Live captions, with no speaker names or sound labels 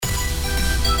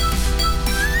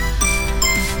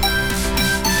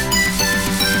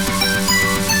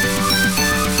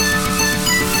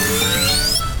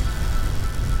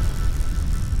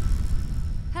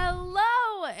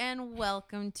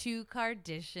welcome to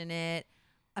Kardashian It,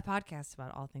 a podcast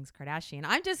about all things Kardashian.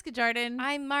 I'm Jessica Jardin.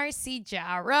 I'm Marcy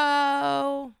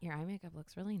Jarrow. Your eye makeup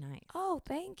looks really nice. Oh,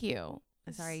 thank you.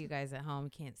 Sorry, you guys at home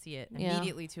can't see it Yeah.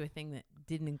 immediately to a thing that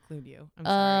didn't include you. I'm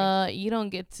sorry. You don't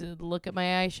get to look at my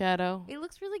eyeshadow. It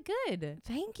looks really good.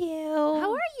 Thank you.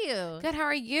 How are you? Good. How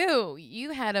are you?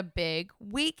 You had a big I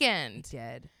weekend.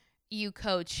 did. You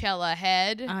Coachella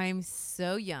head. I'm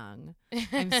so young.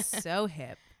 I'm so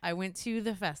hip. I went to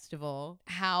the festival.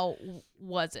 How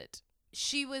was it?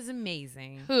 She was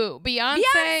amazing. Who? Beyonce?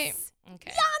 Beyonce.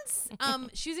 Okay. Beyonce.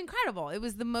 She was incredible. It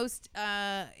was the most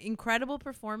incredible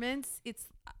performance. It's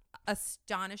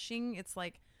astonishing. It's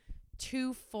like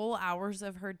 2 full hours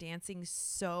of her dancing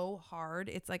so hard.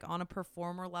 It's like on a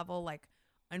performer level, like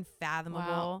unfathomable.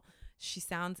 Wow. She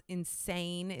sounds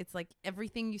insane. It's like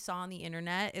everything you saw on the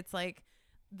internet. It's like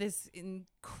this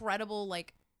incredible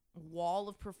like wall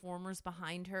of performers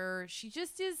behind her. She's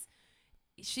just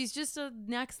a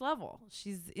next level.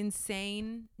 She's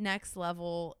insane, next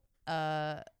level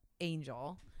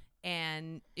angel.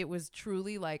 And it was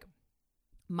truly like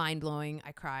mind-blowing.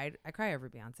 I cried. I cry every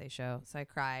Beyonce show, so I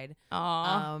cried.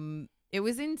 Aww. It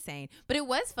was insane. But it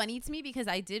was funny to me because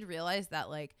I did realize that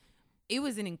like it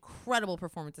was an incredible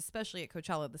performance, especially at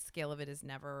Coachella. The scale of it is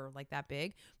never like that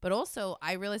big. But also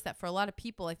I realized that for a lot of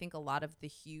people, I think a lot of the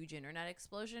huge internet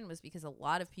explosion was because a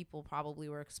lot of people probably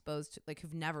were exposed to like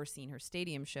who've never seen her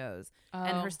stadium shows.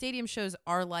 And her stadium shows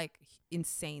are like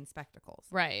insane spectacles.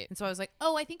 Right. And so I was like,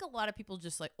 oh, I think a lot of people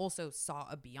just like also saw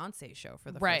a Beyonce show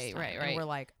for the Right, first time. right. And we're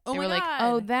like, oh they my were like, God.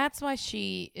 oh, that's why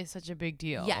she is such a big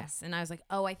deal. Yes. And I was like,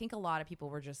 oh, I think a lot of people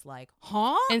were just like,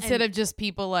 huh? Instead of just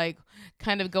people like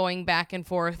kind of going back and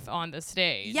forth on the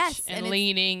stage. Yes, And and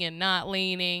leaning and not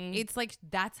leaning. it's like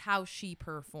that's how she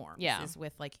performs. Yeah. Is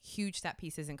with like huge set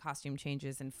pieces and costume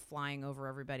changes and flying over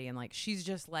everybody. And like she's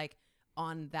just like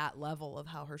on that level of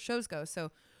how her shows go. So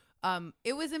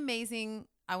it was amazing.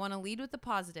 I want to lead with the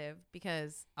positive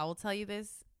because I will tell you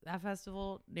this. That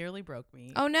festival nearly broke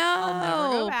me. Oh, no. I'll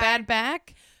never go back. Bad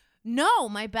back? No,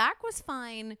 my back was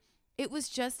fine. It was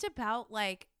just about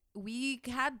like we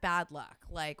had bad luck.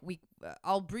 Like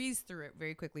I'll breeze through it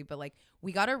very quickly, but like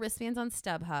we got our wristbands on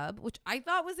StubHub, which I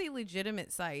thought was a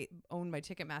legitimate site owned by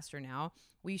Ticketmaster now.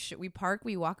 We park,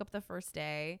 we walk up the first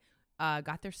day,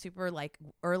 got there super like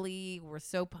early. We're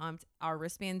so pumped. Our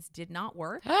wristbands did not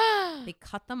work. They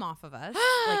cut them off of us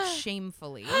like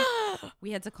shamefully.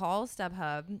 We had to call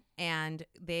StubHub and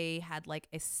they had like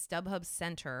a StubHub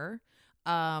center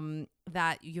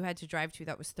that you had to drive to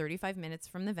that was 35 minutes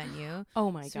from the venue.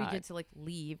 Oh my So God. we had to like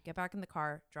leave, get back in the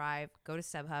car, drive, go to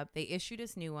StubHub. They issued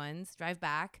us new ones, drive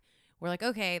back. We're like,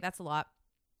 okay, that's a lot.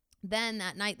 Then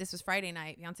that night, this was Friday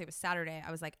night, Beyonce was Saturday.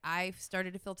 I was like, I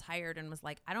started to feel tired and was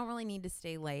like, I don't really need to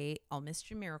stay late. I'll miss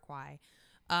Jamiroquai.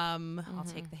 I'll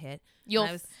take the hit.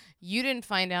 You didn't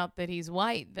find out that he's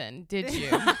white then, did you?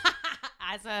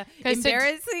 As a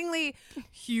embarrassingly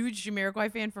huge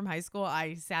Jamiroquai fan from high school,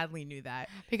 I sadly knew that.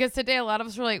 Because today a lot of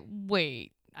us were like,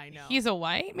 wait, I know. he's a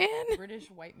white man? British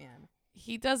white man.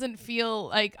 He doesn't feel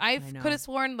like I could have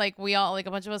sworn like we all like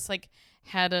a bunch of us like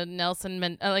had a not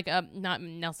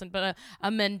Nelson, but a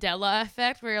Mandela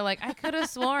effect where you're like, I could have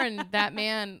sworn that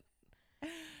man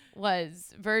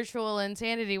was virtual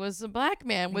insanity was a black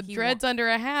man with dreads under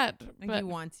a hat. But He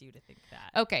wants you to think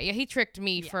that. okay, yeah, he tricked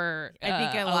me for I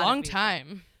think a a lot of long people.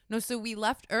 time. No, so we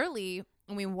left early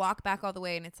and we walk back all the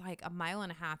way and it's like 1.5 miles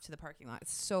to the parking lot.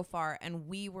 It's so far. And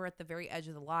we were at the very edge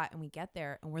of the lot and we get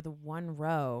there and we're the one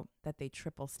row that they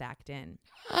triple stacked in.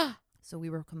 So we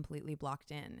were completely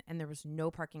blocked in and there was no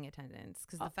parking attendants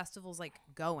because the festival's like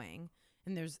going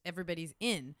and everybody's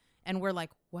in and we're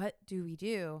like, what do we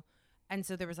do? And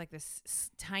so there was like this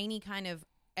tiny kind of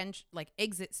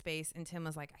exit space, and Tim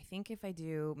was like, I think if I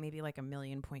do maybe like a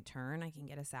 1,000,000 turn, I can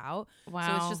get us out. Wow.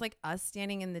 So it's just like us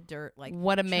standing in the dirt, like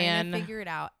what a trying man to figure it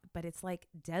out. But it's like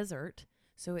desert,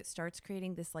 so it starts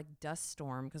creating this like dust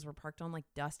storm because we're parked on like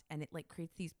dust, and it like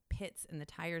creates these pits, and the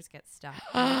tires get stuck.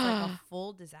 And it's like a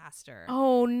full disaster.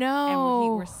 Oh no!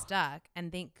 And we're stuck.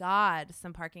 And thank God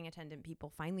some parking attendant people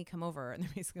finally come over, and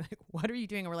they're basically like, "What are you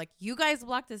doing?" And we're like, "You guys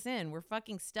blocked us in. We're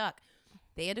fucking stuck."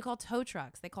 They had to call tow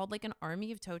trucks. They called like an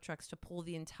army of tow trucks to pull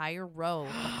the entire row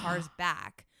of cars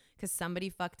back because somebody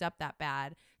fucked up that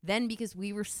bad. Then because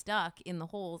we were stuck in the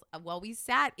holes while we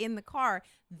sat in the car,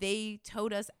 they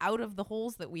towed us out of the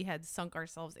holes that we had sunk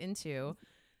ourselves into.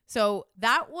 So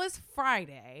that was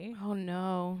Friday. Oh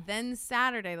no. Then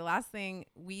Saturday, the last thing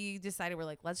we decided, we're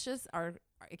like, let's just our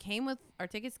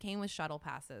tickets came with shuttle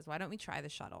passes. Why don't we try the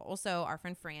shuttle? Also, our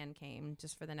friend Fran came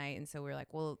just for the night, and so we were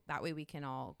like, well, that way we can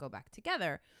all go back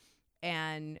together.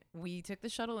 And we took the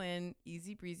shuttle in,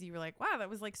 easy breezy. We're like, wow, that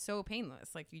was like so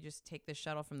painless. Like you just take the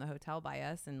shuttle from the hotel by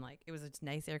us, and like it was a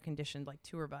nice air conditioned like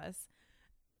tour bus.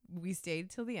 We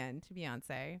stayed till the end to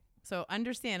Beyonce. So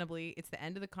understandably, it's the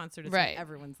end of the concert. It's right. When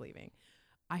everyone's leaving.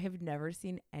 I have never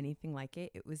seen anything like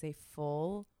it. It was a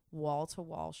full wall to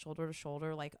wall, shoulder to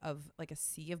shoulder, like of like a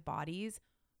sea of bodies.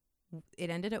 It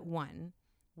ended at 1.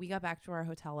 We got back to our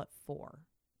hotel at 4.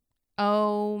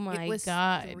 Oh my God. It was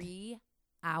God. 3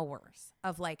 hours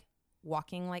of like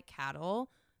walking like cattle.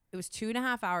 It was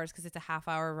 2.5 hours because it's a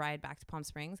half-hour ride back to Palm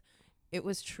Springs. It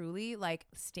was truly like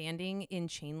standing in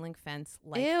chain link fence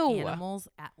like animals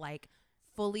at like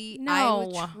fully.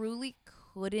 No. I truly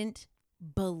couldn't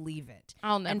believe it.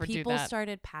 I'll never do that. And people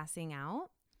started passing out.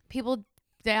 People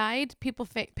died. People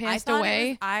passed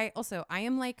away. I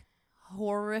am like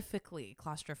horrifically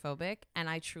claustrophobic, and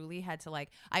I truly had to like,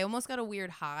 I almost got a weird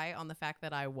high on the fact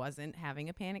that I wasn't having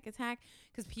a panic attack,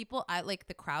 because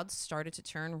the crowd started to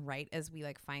turn right as we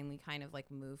like finally kind of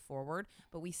like move forward,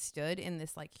 but we stood in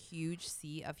this like huge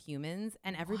sea of humans,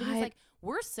 and everybody's like,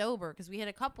 we're sober because we had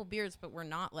a couple beers, but we're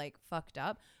not like fucked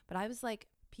up. But I was like,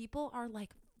 people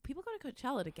go to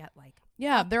Coachella to get like,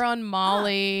 they're on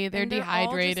Molly, they're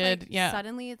dehydrated. Just, like,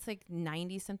 suddenly it's like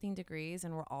 90 something degrees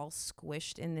and we're all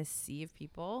squished in this sea of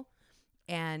people.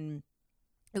 And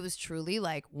it was truly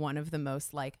like one of the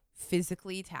most like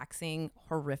physically taxing,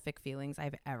 horrific feelings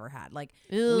I've ever had. Like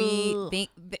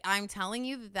I'm telling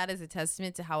you that is a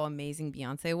testament to how amazing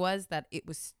Beyonce was, that it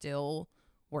was still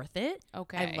worth it.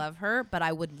 Okay. I love her, but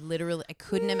I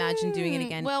couldn't imagine doing it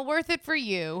again. Well, worth it for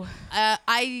you.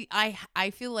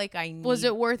 I feel like Was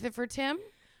it worth it for Tim?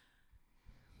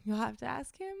 You'll have to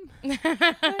ask him.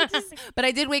 But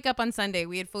I did wake up on Sunday.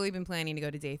 We had fully been planning to go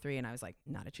to day 3, and I was like,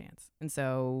 not a chance. And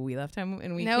so we left home,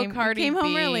 and we came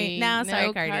home early. No,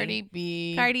 sorry, Cardi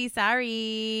B. Cardi,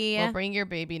 sorry. We'll bring your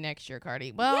baby next year,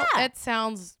 Cardi. Well, that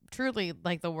sounds truly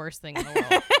like the worst thing in the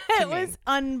world. It was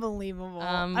unbelievable.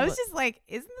 I was just like,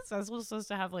 isn't this festival supposed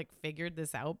to have like figured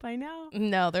this out by now?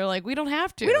 No, they're like, we don't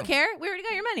have to. We don't care. We already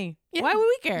got your money. Yeah. Why would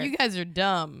we care? You guys are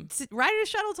dumb. Ride a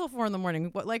shuttle till 4 a.m.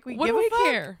 What do we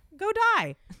care? Go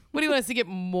die. What do you want us to get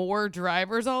more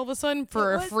drivers all of a sudden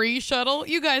for a free shuttle?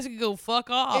 You guys can go fuck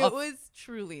off. It was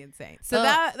truly insane. So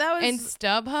that was. And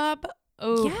StubHub.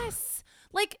 Oh yes.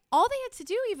 Like, all they had to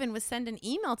do even was send an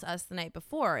email to us the night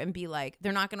before and be like,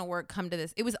 they're not going to work. Come to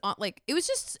this. It was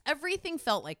just, everything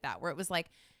felt like that, where it was like,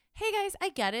 hey guys, I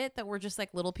get it that we're just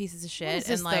like little pieces of shit.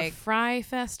 And like, the Fry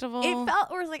Festival. It felt,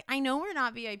 or it was like, I know we're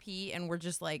not VIP and we're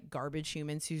just like garbage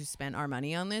humans who spent our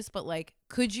money on this, but like,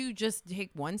 could you just take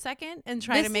 1 second and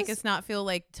try to make us not feel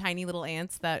like tiny little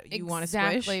ants that you want to squish?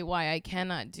 Exactly why I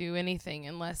cannot do anything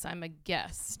unless I'm a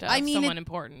guest of someone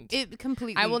important. It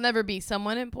completely. I will never be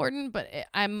someone important, but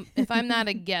if I'm not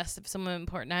a guest of someone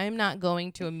important, I am not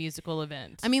going to a musical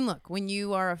event. I mean, look, when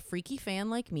you are a freaky fan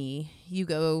like me, you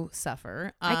go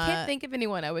suffer. I can't think of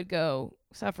anyone I would go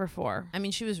suffer for. I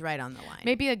mean, she was right on the line.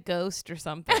 Maybe a ghost or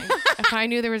something. If I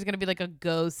knew there was going to be like a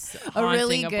ghost, a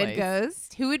really good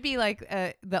ghost, who would be like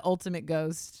the ultimate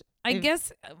ghost? I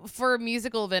guess for a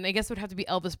musical event, I guess it would have to be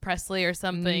Elvis Presley or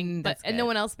something. And no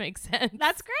one else makes sense.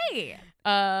 That's great.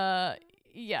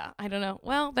 Yeah, I don't know.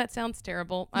 Well, that sounds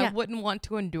terrible. Yeah. I wouldn't want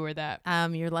to endure that.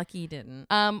 You're lucky you didn't.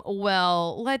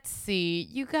 Well, let's see.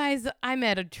 You guys, I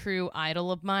met a true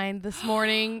idol of mine this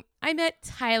morning. I met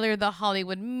Tyler, the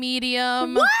Hollywood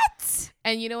medium. What?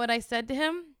 And you know what I said to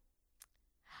him?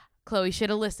 Chloe should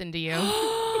have listened to you.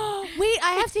 Wait,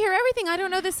 I have to hear everything. I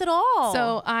don't know this at all.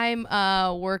 So I'm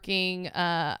working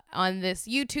on this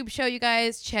YouTube show, you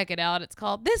guys. Check it out. It's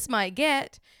called This Might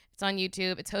Get. It's on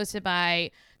YouTube. It's hosted by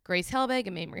Grace Helbig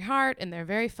and Mamrie Hart, and they're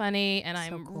very funny. And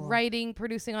I'm writing,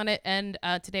 producing on it. And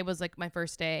today was like my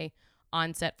first day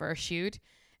on set for a shoot.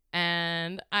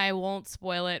 And I won't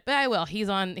spoil it, but I will. He's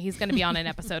going to be on an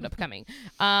episode upcoming.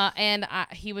 And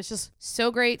he was just so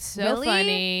great, so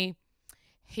funny.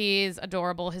 He's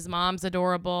adorable. His mom's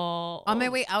adorable. On my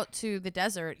way out to the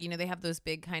desert, they have those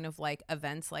big kind of like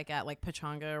events like at like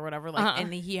Pachanga or whatever. Like,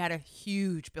 and he had a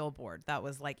huge billboard that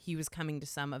was like he was coming to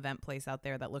some event place out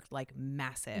there that looked like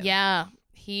massive. Yeah,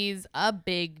 he's a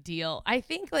big deal. I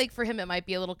think like for him it might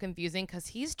be a little confusing because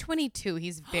he's 22.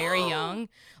 He's very young.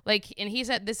 Like, and he's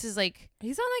on like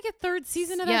a 3rd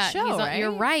season of that show. Right?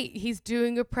 You're right. He's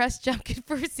doing a press junket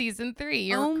for season 3.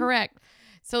 You're correct.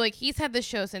 So like he's had this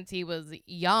show since he was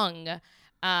young, and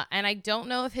I don't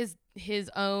know if his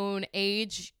own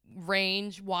age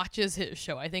range watches his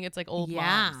show. I think it's like old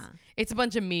moms. It's a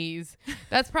bunch of me's.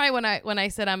 That's probably when I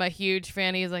said I'm a huge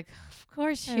fan. He's like, of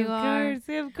course you are.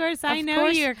 Of course, I know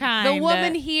you're kind. The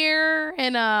woman here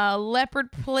in a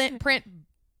leopard print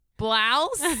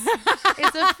blouse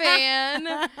is a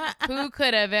fan. Who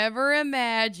could have ever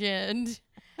imagined?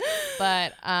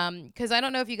 But because I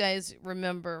don't know if you guys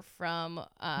remember from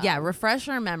refresh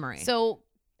our memory. So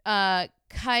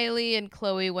Kylie and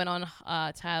Chloe went on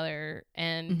Tyler,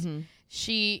 and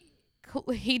he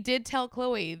did tell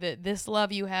Chloe that this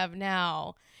love you have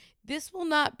now, this will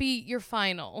not be your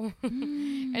final.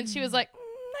 And she was like,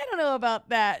 I don't know about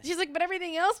that. She's like, but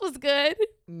everything else was good.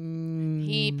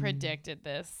 He predicted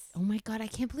this. Oh my God, I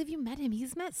can't believe you met him.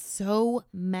 He's met so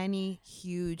many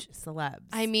huge celebs.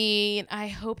 I mean, I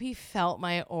hope he felt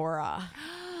my aura.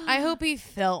 I hope he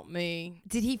felt me.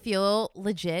 Did he feel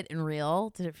legit and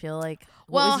real? Did it feel like,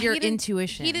 what was your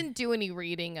intuition? He didn't do any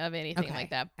reading of anything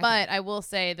like that. But I will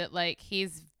say that, like,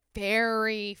 he's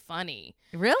very funny.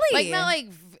 Really? Like, not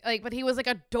like, but he was like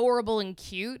adorable and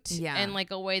cute. Yeah. In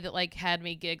like a way that like had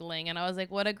me giggling. And I was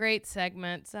like, what a great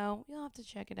segment. So you'll have to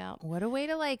check it out. What a way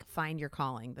to like find your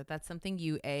calling. That's something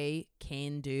you A,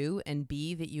 can do, and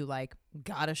B, that you like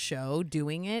got a show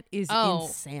doing it is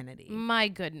insanity. My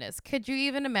goodness. Could you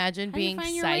even imagine being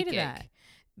psychic?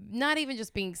 Not even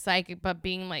just being psychic, but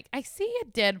being like, I see a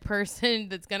dead person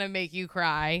that's going to make you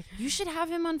cry. You should have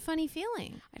him on Funny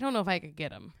Feeling. I don't know if I could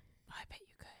get him. I bet you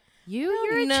could.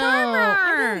 You're a charmer.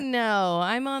 I don't know.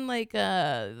 I'm on like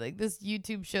this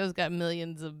YouTube show's got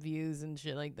millions of views and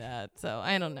shit like that. So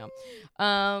I don't know.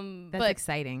 That's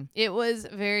exciting. It was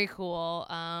very cool.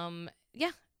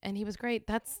 Yeah. And he was great.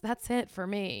 That's it for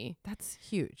me. That's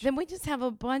huge. Then we just have a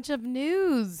bunch of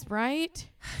news, right?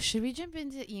 Should we jump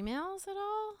into emails at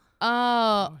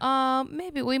all?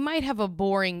 Maybe we might have a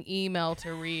boring email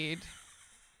to read.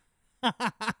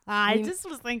 I just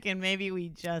was thinking maybe we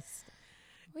just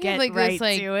get like right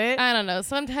to it. I don't know.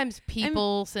 Sometimes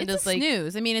people send us like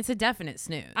snooze. I mean, it's a definite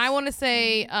snooze. I want to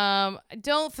say,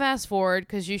 don't fast forward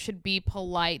because you should be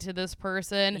polite to this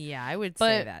person. Yeah, I would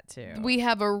say that too. We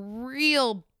have a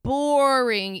real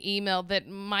boring email that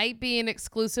might be an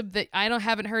exclusive that I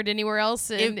haven't heard anywhere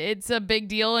else, and it's a big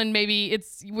deal, and maybe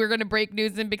we're gonna break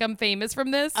news and become famous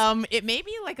from this. It may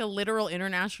be like a literal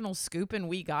international scoop, and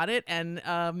we got it, and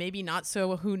maybe not.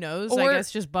 So who knows? I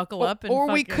guess just buckle up.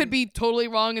 And we could be totally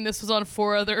wrong, and this was on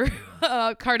 4 other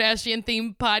Kardashian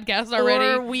themed podcasts already.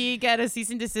 Or we get a cease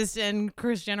and desist, and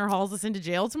Kris Jenner hauls us into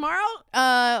jail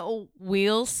tomorrow.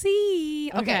 We'll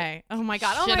see. Okay. Oh my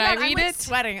God. Should I read it? I'm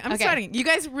sweating. I'm sweating. You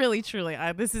guys really, truly,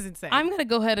 this is insane. I'm going to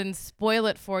go ahead and spoil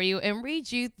it for you and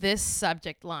read you this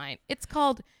subject line. It's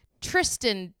called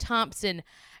Tristan Thompson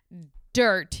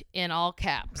Dirt in all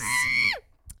caps.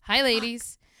 Hi,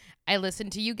 ladies. I listen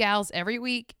to you gals every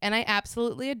week, and I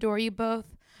absolutely adore you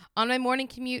both. On my morning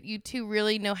commute, you two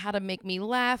really know how to make me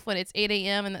laugh when it's 8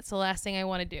 a.m., and that's the last thing I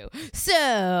want to do.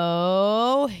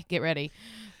 So, get ready.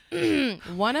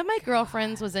 One of my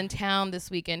girlfriends was in town this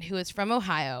weekend who is from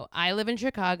Ohio. I live in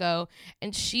Chicago,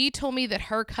 and she told me that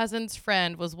her cousin's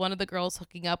friend was one of the girls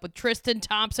hooking up with Tristan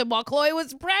Thompson while Chloe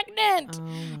was pregnant.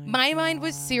 Oh my mind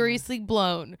was seriously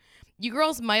blown. You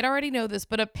girls might already know this,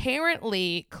 but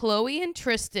apparently Chloe and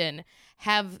Tristan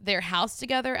have their house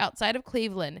together outside of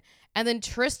Cleveland, and then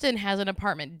Tristan has an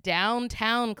apartment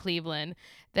downtown Cleveland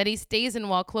that he stays in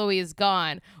while Chloe is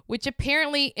gone, which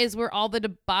apparently is where all the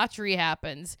debauchery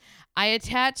happens. I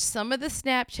attached some of the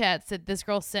Snapchats that this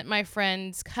girl sent my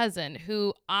friend's cousin,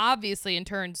 who obviously in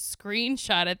turn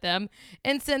screenshotted them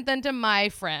and sent them to my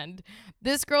friend.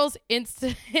 This girl's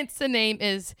Insta name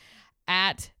is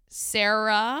at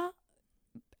Sarah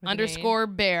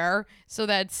 _bear. So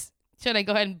that's, should I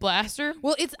go ahead and blast her?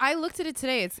 Well, I looked at it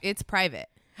today. It's private.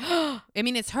 I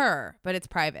mean, it's her, but it's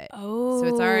private. Oh, so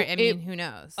it's our. I mean, who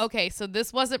knows? Okay, so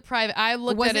this wasn't private. I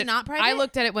looked at it. Was it not private? I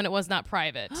looked at it when it was not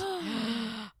private.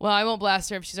 Well, I won't blast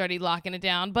her if she's already locking it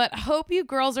down. But hope you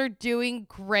girls are doing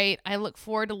great. I look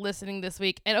forward to listening this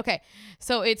week. And okay,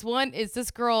 so it's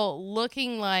this girl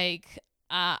looking like.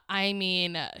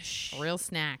 Real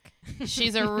snack.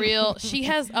 She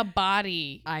has a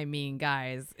body. I mean,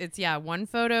 guys, one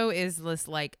photo is this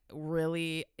like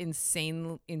really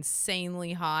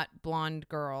insanely hot blonde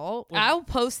girl. I'll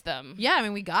post them. Yeah, I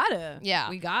mean, we gotta. Yeah.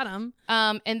 We got them.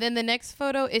 And then the next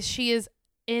photo is she is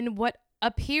in what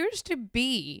appears to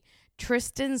be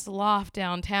Tristan's loft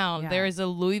downtown. Yeah. There is a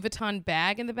Louis Vuitton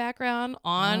bag in the background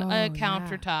on a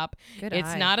countertop. Yeah.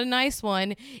 It's not a nice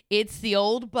one. It's the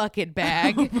old bucket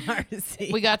bag.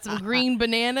 We got some green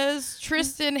bananas.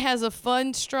 Tristan has a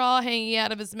fun straw hanging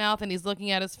out of his mouth, and he's looking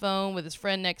at his phone with his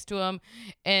friend next to him.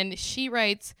 And she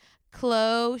writes,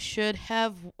 Chloe should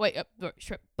have warned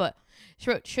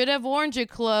you,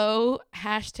 Chloe.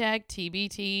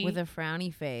 #TBT. With a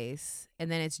frowny face. And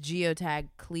then it's geotag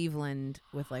Cleveland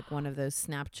with like one of those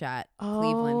Snapchat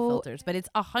Cleveland filters. But it's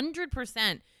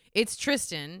 100%. It's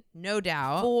Tristan, no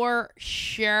doubt. For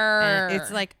sure. And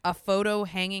it's like a photo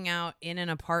hanging out in an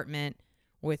apartment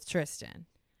with Tristan.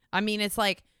 I mean, it's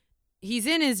like he's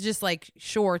in his just like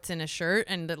shorts and a shirt,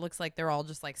 and it looks like they're all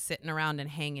just like sitting around and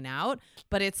hanging out.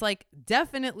 But it's like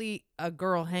definitely a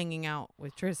girl hanging out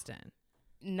with Tristan.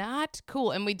 Not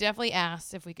cool. And we definitely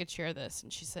asked if we could share this.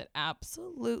 And she said,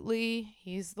 absolutely.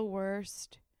 He's the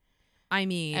worst. I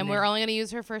mean. And we're only going to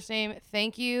use her first name.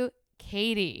 Thank you,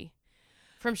 Katie.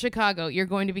 From Chicago, you're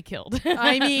going to be killed.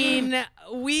 I mean,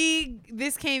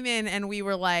 this came in and we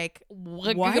were like,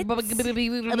 what? What?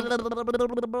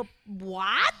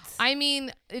 I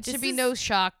mean, it should be no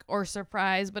shock or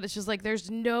surprise, but it's just like there's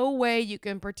no way you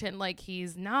can pretend like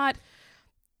he's not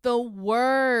the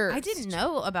worst. I didn't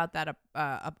know about that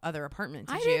other apartment.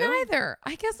 Did you? Didn't either.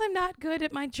 I guess I'm not good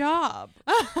at my job.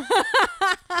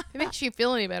 It makes you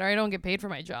feel any better. I don't get paid for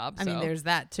my job. I mean, there's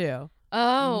that too.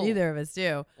 Oh. Neither of us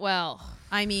do. Well.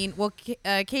 I mean,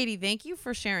 Katie, thank you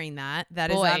for sharing that.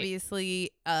 That is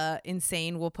obviously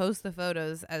insane. We'll post the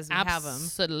photos as we have them.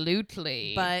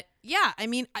 Absolutely. But yeah, I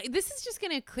mean, this is just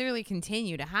going to clearly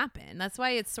continue to happen. That's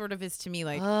why it sort of is to me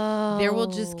like there will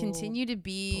just continue to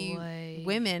be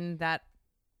women that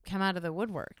come out of the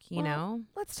woodwork, you know?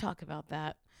 Let's talk about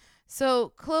that.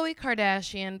 So Khloe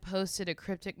Kardashian posted a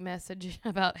cryptic message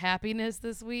about happiness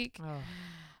this week. Oh.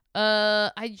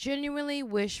 I genuinely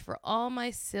wish for all my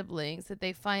siblings that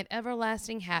they find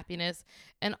everlasting happiness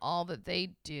in all that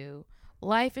they do.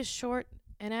 Life is short,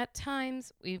 and at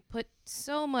times we've put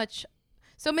so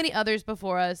many others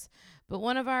before us, but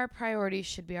one of our priorities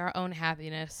should be our own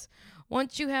happiness.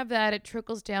 Once you have that, it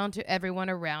trickles down to everyone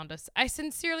around us. I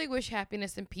sincerely wish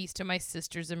happiness and peace to my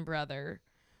sisters and brother.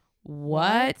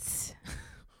 What?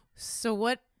 So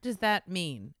what does that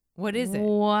mean? What is it?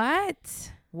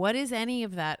 What? What is any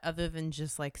of that other than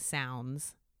just like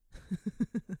sounds?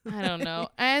 I don't know.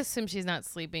 I assume she's not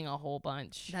sleeping a whole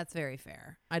bunch. That's very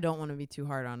fair. I don't want to be too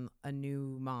hard on a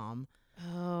new mom.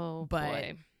 Oh, but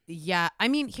boy. Yeah, I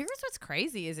mean, here's what's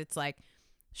crazy is it's like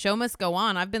show must go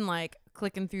on. I've been like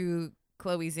clicking through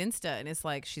Khloe's Insta and it's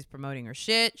like she's promoting her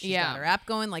shit. She's got her app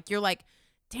going. Like you're like,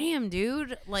 damn,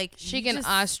 dude. Like she can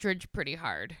ostrich pretty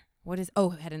hard. What is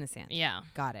head in the sand? Yeah.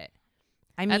 Got it.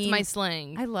 I mean, that's my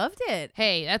slang. I loved it.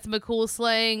 Hey, that's my cool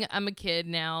slang. I'm a kid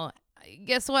now.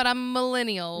 Guess what? I'm a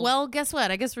millennial. Well, guess what?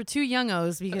 I guess we're two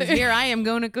youngos because here I am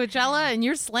going to Coachella and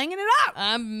you're slanging it up.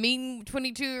 I'm meeting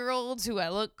 22-year-olds who I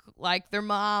look like their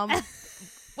mom.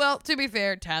 Well, to be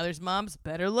fair, Tyler's mom's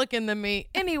better looking than me.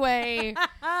 Anyway,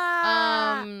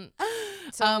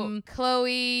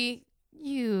 Khloe,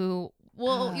 you'll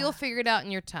figure it out in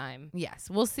your time. Yes,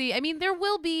 we'll see. I mean, there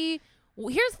will be.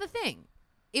 Here's the thing.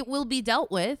 It will be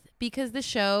dealt with because the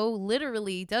show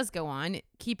literally does go on.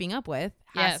 Keeping Up With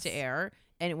has to air,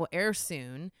 and it will air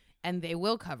soon, and they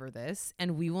will cover this,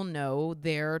 and we will know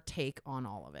their take on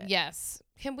all of it. Yes.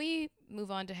 Can we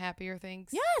move on to happier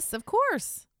things? Yes, of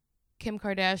course. Kim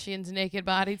Kardashian's naked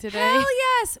body today. Hell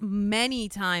yes. Many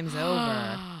times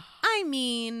over. I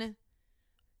mean,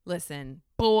 listen.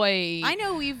 Boy. I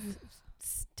know we've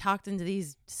talked into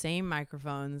these same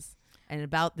microphones and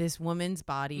about this woman's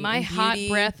body. My hot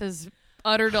breath has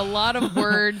uttered a lot of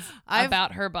words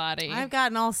about her body. I've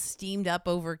gotten all steamed up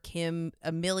over Kim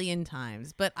a million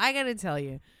times, but I got to tell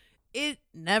you, it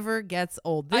never gets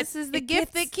old. This is the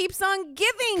gift that keeps on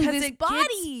giving. This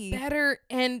body gets better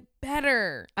and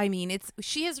better. I mean,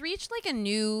 she has reached like a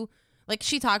new, like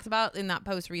she talked about in that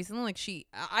post recently. Like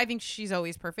I think she's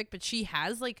always perfect, but she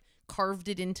has like carved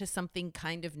it into something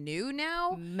kind of new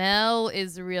now. Mel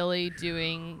is really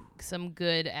doing some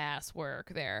good ass work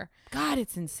there. God,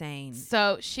 it's insane.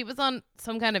 So she was on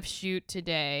some kind of shoot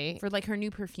today for like her new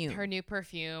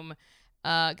perfume.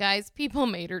 Guys, people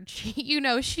made her cheat. You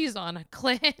know she's on a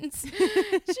cleanse.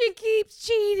 She keeps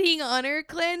cheating on her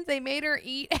cleanse. They made her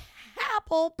eat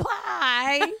apple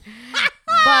pie.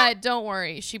 But don't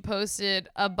worry. She posted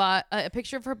a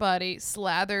picture of her body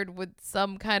slathered with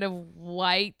some kind of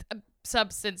white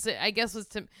substance. I guess was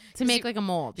to make like a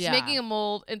mold. She's making a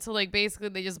mold. And so like basically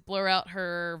they just blur out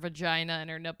her vagina and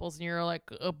her nipples. And you're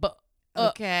like,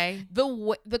 okay. The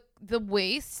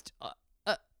waist.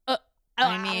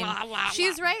 I mean,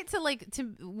 she's right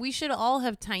we should all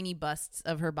have tiny busts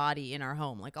of her body in our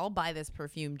home. Like, I'll buy this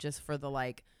perfume just for the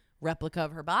like replica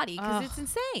of her body because it's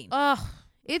insane.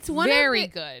 It's very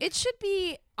good. It should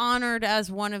be honored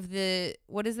as one of the,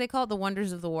 what is they call it? The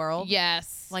wonders of the world.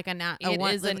 Yes, like a natural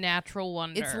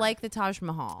wonder. It's like the Taj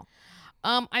Mahal.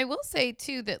 I will say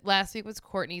too that last week was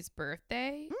Courtney's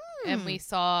birthday, and we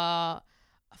saw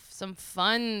some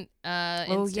fun oh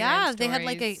Instagram yeah, stories.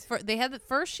 they had like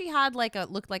first she had like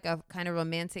looked like a kind of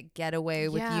romantic getaway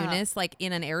with Eunice, like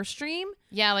in an Airstream.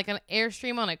 Yeah, like an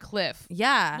Airstream on a cliff.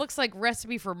 Yeah, looks like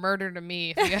Recipe for Murder to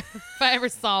me if I ever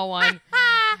saw one.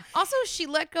 Also, she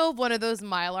let go of one of those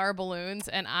Mylar balloons,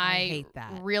 and I hate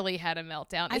that. Really had a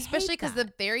meltdown, especially because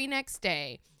the very next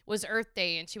day was Earth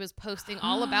Day, and she was posting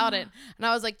all about it, and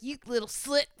I was like, "You little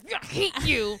slit, I hate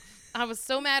you." I was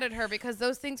so mad at her because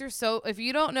those things are so. If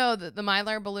you don't know that the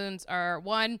Mylar balloons are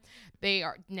they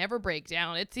are never break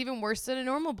down. It's even worse than a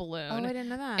normal balloon. Oh, I didn't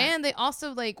know that. And they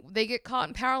also they get caught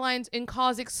in power lines and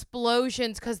cause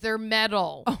explosions because they're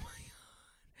metal. Oh my god!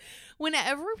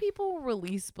 Whenever people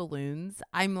release balloons,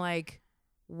 I'm like,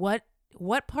 what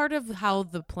part of how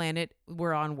the planet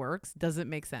we're on works doesn't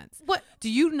make sense? What? Do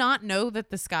you not know that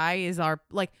the sky is our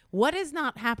what is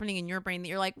not happening in your brain that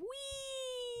you're like, wee?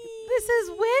 This is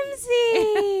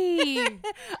whimsy.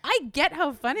 I get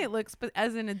how fun it looks, but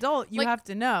as an adult, you have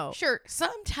to know. Sure.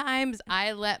 Sometimes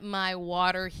I let my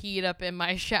water heat up in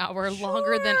my shower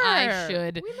longer than I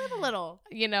should. We live a little.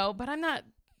 But I'm not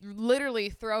literally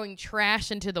throwing trash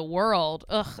into the world.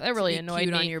 Ugh, that really annoyed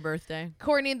me. On your birthday.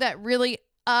 Courtney, that really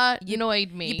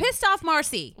annoyed me. You pissed off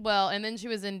Marcy. Well, and then she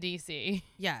was in DC.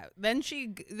 Yeah. Then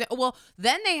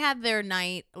then they had their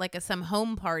night, like some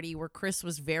home party where Chris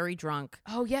was very drunk.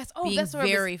 Oh, yes. Oh, being that's what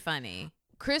very funny.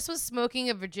 Chris was smoking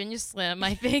a Virginia Slim,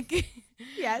 I think.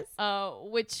 Yes.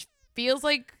 Which feels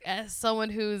like, as someone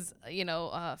who's,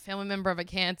 a family member of a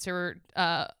cancer,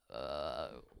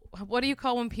 what do you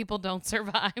call when people don't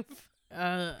survive?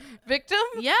 Victim?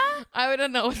 Yeah. I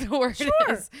don't know what the word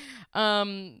is.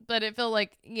 But it felt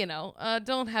like,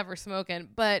 don't have her smoking.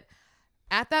 But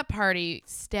at that party,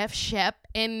 Steph Shep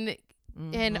and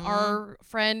our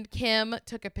friend Kim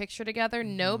took a picture together.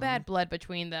 No bad blood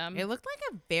between them. It looked like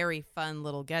a very fun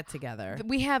little get together.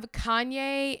 We have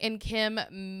Kanye and Kim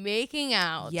making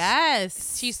out.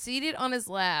 Yes. She's seated on his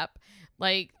lap,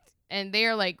 and they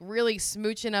are really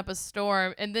smooching up a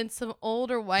storm. And then some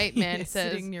older white man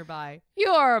says, sitting nearby,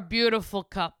 "You are a beautiful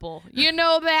couple. You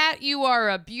know that? You are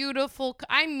a beautiful.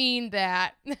 I mean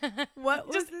that." What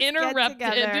was just this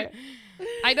interrupted?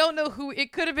 I don't know who.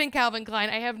 It could have been Calvin Klein.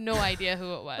 I have no idea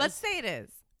who it was. Let's say it is.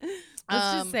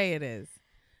 Let's just say it is.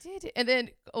 And then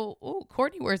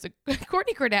Kourtney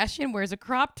Kardashian wears a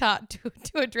crop top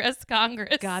to address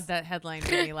Congress. God, that headline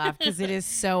made me laugh because it is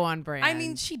so on brand. I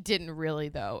mean, she didn't really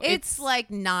though. It's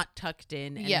like not tucked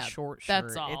in and a short shirt.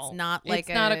 That's all. It's not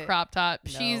not a crop top.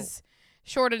 No. She's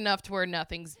short enough to where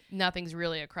nothing's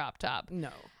really a crop top.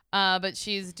 No. But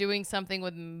she's doing something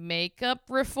with makeup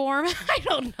reform. I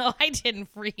don't know. I didn't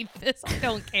read this. I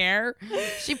don't care.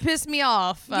 She pissed me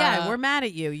off. Yeah, we're mad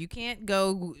at you. You can't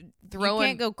go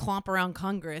clomp around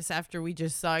Congress after we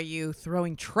just saw you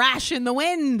throwing trash in the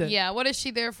wind. Yeah, what is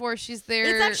she there for? She's there.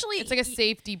 It's like a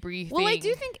safety briefing. Well, I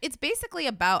do think it's basically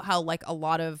about how a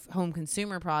lot of home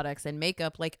consumer products and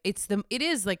makeup, it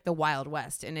is like the Wild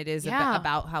West, and it is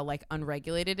about how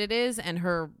unregulated it is. And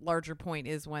her larger point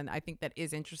is when I think that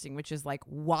is interesting, which is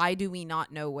why do we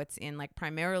not know what's in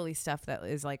primarily stuff that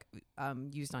is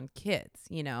used on kids?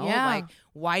 Yeah.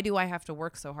 Why do I have to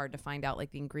work so hard to find out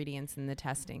the ingredients and the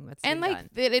testing that's and done?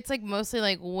 it's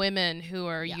mostly women who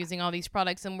are using all these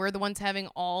products, and we're the ones having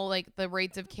all the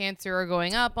rates of cancer are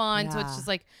going up on. So it's just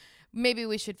maybe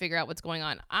we should figure out what's going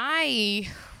on.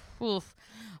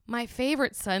 My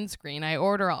favorite sunscreen I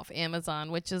order off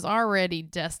Amazon, which is already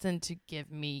destined to give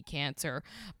me cancer,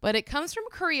 but it comes from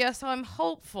Korea, so I'm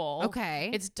hopeful.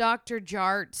 Okay. It's Dr.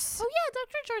 Jart's. Oh yeah,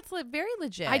 Dr. Jart's very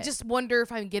legit. I just wonder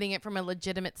if I'm getting it from a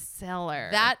legitimate seller.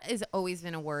 That has always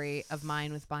been a worry of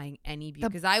mine with buying any beauty,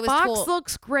 because I was box told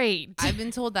looks great. I've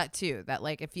been told that too. That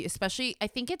if you, especially, I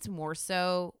think it's more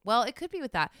so. Well, it could be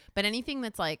with that, but anything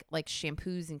that's like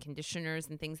shampoos and conditioners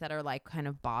and things that are kind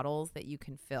of bottles that you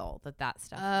can fill, that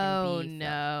stuff. Oh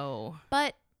no!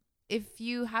 But if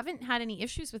you haven't had any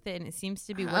issues with it and it seems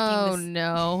to be working,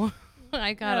 no!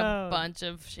 I got a bunch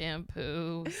of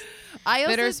shampoos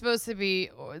that are supposed to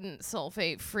be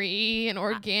sulfate free and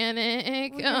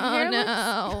organic. Oh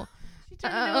no! She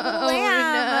turned into a little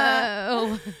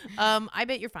lamb. No! I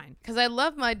bet you're fine because I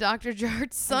love my Dr.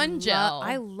 Jart's sun gel.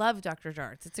 I love Dr.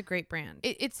 Jart's. It's a great brand.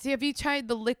 Have you tried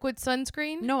the liquid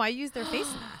sunscreen? No, I use their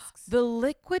face masks. The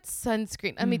liquid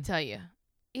sunscreen. Let me tell you.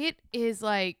 It is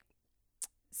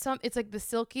it's the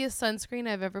silkiest sunscreen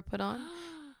I've ever put on,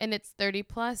 and it's 30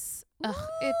 plus. Ugh,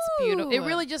 it's beautiful. It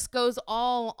really just goes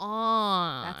all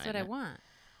on. That's what I want.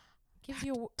 give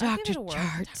you Dr.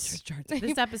 Jarts.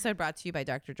 This episode brought to you by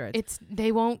Dr. Jarts.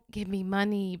 They won't give me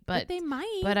money, but they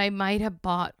might. But I might have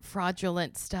bought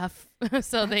fraudulent stuff.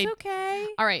 So That's okay.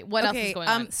 All right, what else is going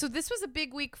on? So this was a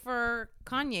big week for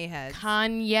Kanye heads.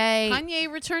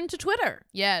 Kanye returned to Twitter.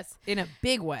 Yes. In a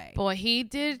big way. Boy, he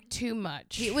did too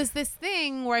much. It was this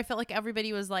thing where I felt like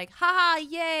everybody was like, ha,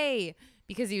 yay.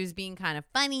 Because he was being kind of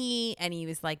funny and he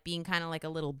was like being kind of like a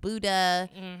little Buddha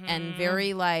and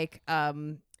very like,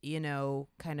 you know,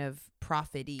 kind of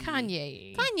prophet-y.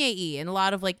 Kanye-y. And a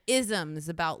lot of like isms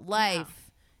about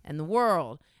life and the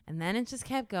world. And then it just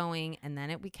kept going, and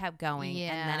then we kept going,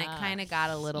 and then it kind of got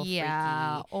a little freaky.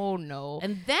 Oh, no.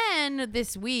 And then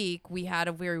this week, we had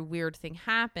a very weird thing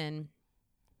happen.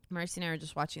 Marcy and I were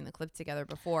just watching the clip together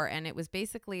before, and it was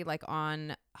basically like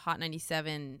on Hot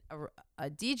 97, a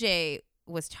DJ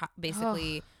was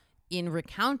basically in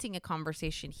recounting a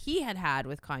conversation he had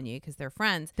with Kanye because they're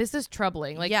friends. This is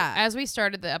troubling. Like, as we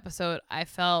started the episode, I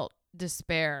felt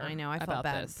despair. I know. I felt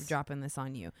bad for dropping this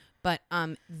on you. But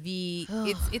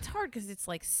it's hard because it's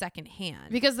like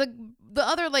secondhand. Because the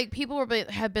other like people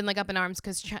have been like up in arms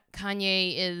because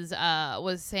Kanye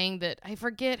was saying that, I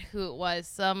forget who it was,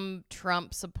 some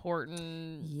Trump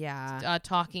supporting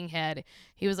talking head.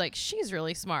 He was like, she's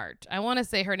really smart. I want to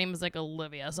say her name was like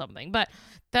Olivia something, but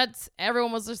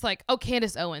everyone was just like, oh,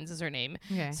 Candace Owens is her name.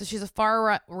 Okay. So she's a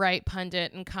far right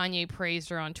pundit, and Kanye praised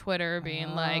her on Twitter,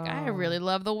 being like, I really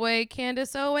love the way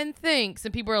Candace Owens thinks,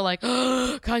 and people are like,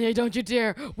 oh, Kanye, don't you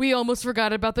dare. We almost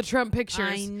forgot about the Trump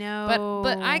pictures. I know.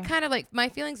 But I kind of like, my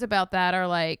feelings about that are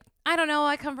like, I don't know.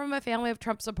 I come from a family of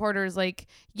Trump supporters. Like,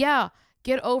 yeah,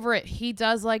 get over it. He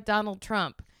does like Donald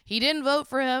Trump. He didn't vote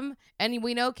for him, and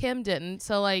we know Kim didn't.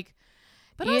 So like,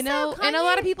 but you know, Kanye, and a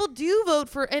lot of people do vote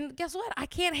for, and guess what? I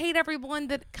can't hate everyone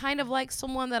that kind of likes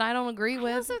someone that I don't agree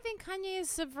with. I also think Kanye is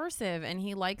subversive, and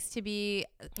he likes to be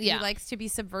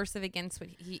subversive against what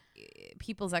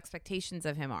people's expectations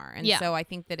of him are. And so I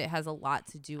think that it has a lot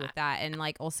to do with that, and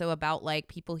like also about like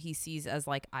people he sees as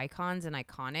like icons and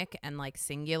iconic and like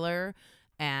singular.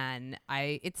 And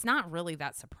it's not really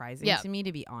that surprising to me,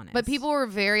 to be honest. But people were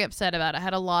very upset about it. I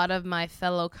had a lot of my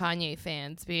fellow Kanye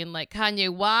fans being like,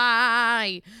 Kanye,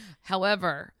 why?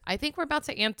 However, I think we're about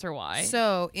to answer why.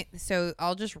 So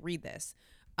I'll just read this.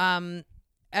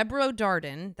 Ebro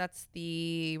Darden, that's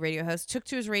the radio host, took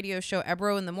to his radio show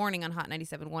Ebro in the Morning on Hot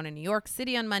 97.1 in New York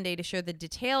City on Monday to share the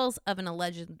details of an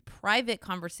alleged private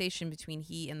conversation between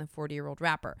he and the 40-year-old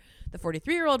rapper. The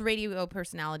 43-year-old radio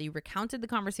personality recounted the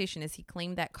conversation as he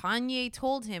claimed that Kanye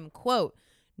told him, quote,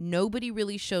 nobody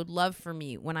really showed love for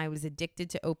me when I was addicted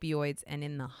to opioids and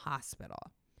in the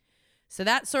hospital. So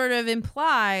that sort of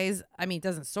implies, I mean, it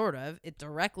doesn't sort of, it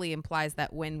directly implies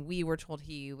that when we were told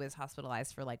he was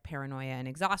hospitalized for like paranoia and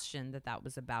exhaustion, that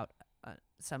was about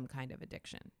some kind of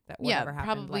addiction. That whatever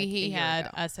happened. Probably like he had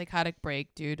a psychotic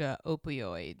break due to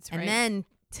opioids. Right? And then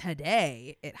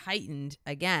today it heightened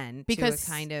again because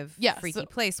to a kind of freaky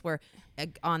place where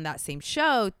on that same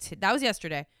show, that was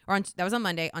yesterday, that was on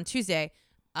Monday. On Tuesday,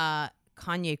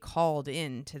 Kanye called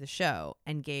in to the show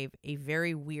and gave a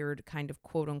very weird kind of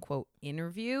quote unquote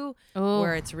interview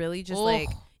where it's really just like,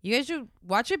 you guys should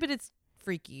watch it, but it's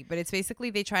freaky. But it's basically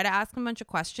they try to ask him a bunch of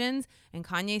questions and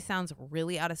Kanye sounds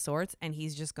really out of sorts and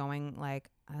he's just going like,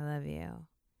 I love you.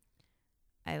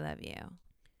 I love you.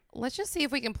 Let's just see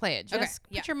if we can play it. Just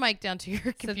put your mic down to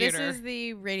your computer. So this is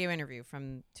the radio interview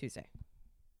from Tuesday.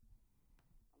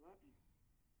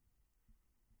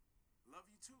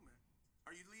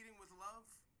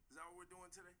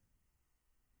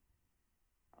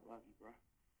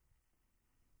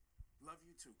 Love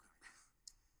you too, Kanye.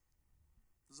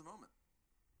 There's a moment.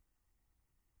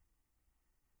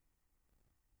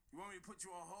 You want me to put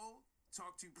you on hold?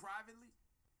 Talk to you privately?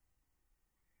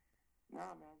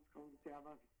 Nah, man. Just going to say I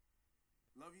love you.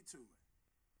 Love you too,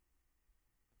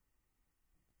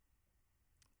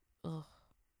 man. Ugh.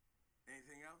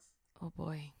 Anything else? Oh,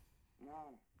 boy.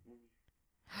 No.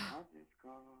 I just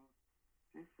called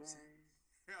to say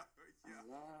I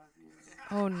love you.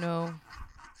 Oh, no.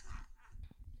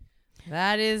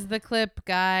 That is the clip,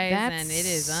 guys, and it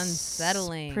is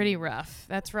unsettling. Pretty rough.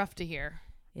 That's rough to hear.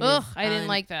 Ugh, I didn't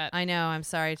like that. I know. I'm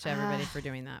sorry to everybody for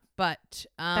doing that, but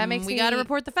that makes we got to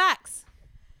report the facts.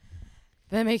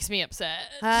 That makes me upset.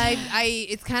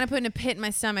 It's kind of putting a pit in my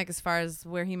stomach as far as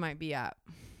where he might be at.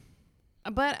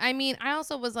 But I mean, I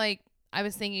also was like, I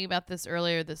was thinking about this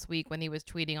earlier this week when he was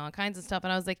tweeting all kinds of stuff,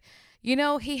 and I was like, you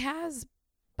know, he has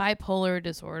bipolar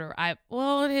disorder.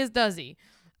 Does he?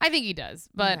 I think he does,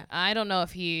 but I don't know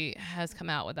if he has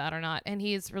come out with that or not. And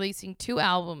he is releasing 2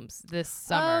 albums this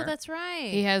summer. Oh, that's right.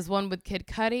 He has one with Kid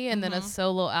Cudi, and then a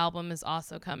solo album is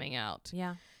also coming out.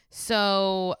 Yeah.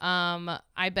 So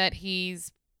I bet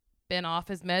he's been off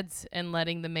his meds and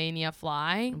letting the mania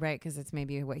fly. Right, because it's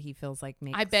maybe what he feels like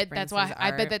makes. I bet that's why.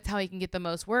 I bet that's how he can get the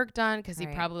most work done, because he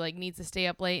Right. probably like needs to stay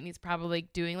up late and he's probably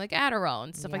like doing like Adderall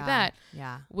and stuff like Yeah, that,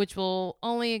 Yeah. which will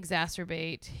only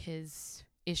exacerbate his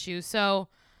issues. So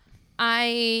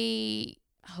I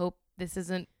hope this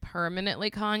isn't permanently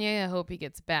Kanye. I hope he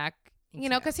gets back, Me you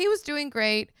know, too. because he was doing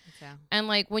great. So, And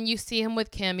like when you see him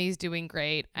with Kim, he's doing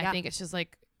great. I Yeah. think it's just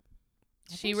like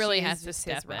I she think really she has is to just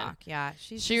his step in. rock. Yeah,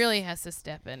 she's She really has to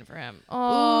step in for him.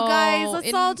 Oh, guys, let's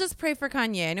and all just pray for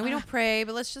Kanye. I know we don't pray,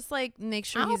 but let's just like make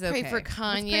sure I'll he's okay. pray for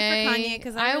Kanye. Let's pray for Kanye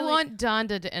because I really, want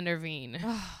Donda to intervene.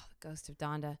 Oh, Ghost of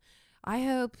Donda. I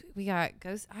hope we got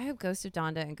Ghost. I hope Ghost of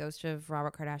Donda and Ghost of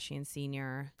Robert Kardashian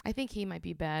Sr. I think he might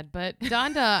be bad, but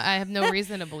Donda, I have no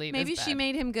reason to believe. Maybe is she bad.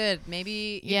 made him good.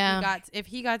 Maybe Yeah. if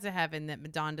he got to heaven, that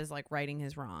Donda's like righting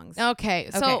his wrongs. Okay,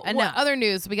 so Okay, what enough. other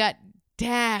news? We got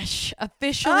Dash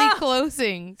officially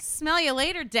closing. Smell you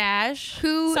later, Dash.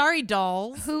 Who- Sorry,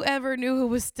 dolls. Whoever knew it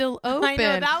was still open? I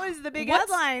know that was the big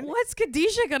headline. What's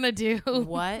Khadijah gonna do?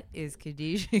 What is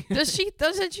Khadijah?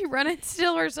 Doesn't she run it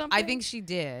still or something? I think she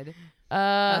did.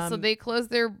 So they closed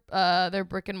their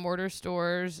brick and mortar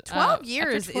stores. 12 after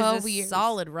years 12 is a years.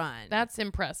 solid run. That's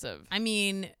impressive. I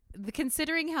mean,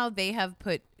 considering how they have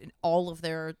put all of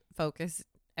their focus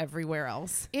everywhere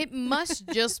else. It must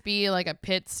just be like a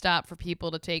pit stop for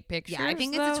people to take pictures. Yeah, I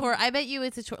think though. it's a tour. I bet you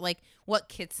it's a tour like what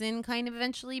Kitson kind of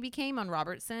eventually became on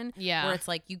Robertson. Yeah. Where it's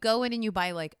like you go in and you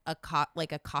buy like a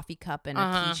coffee cup and a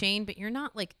Uh-huh. keychain, but you're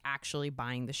not like actually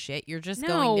buying the shit. You're just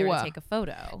going there No. to take a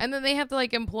photo. And then they have to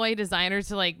like employ designers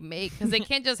to like make, because they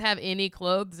can't just have any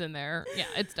clothes in there. Yeah,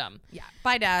 it's dumb. Yeah.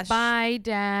 Bye, Dash. Bye,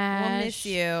 Dash. We'll miss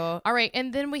you. All right,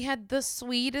 and then we had the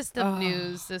sweetest of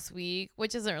news this week,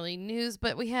 which isn't really news,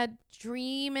 but we had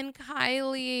Dream and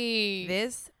Kylie.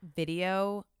 This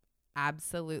video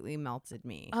absolutely melted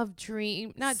me. Of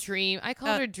Dream, not Dream. I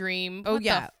called her Dream. oh, What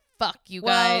yeah. the fuck, you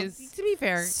Well, guys. to be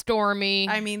fair, Stormy.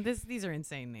 I mean these are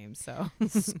insane names, so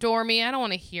Stormy. I don't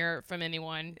want to hear it from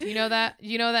anyone. Do you know that?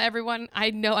 You know that, everyone?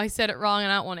 I know I said it wrong,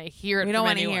 and I don't want to hear it. we from don't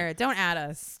want to anyone. hear it. Don't add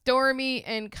us. Stormy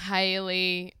and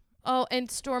Kylie. Oh, and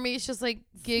Stormy is just like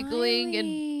giggling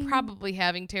Smiling. and probably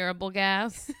having terrible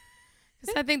gas.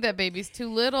 Because I think that baby's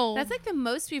too little. That's like the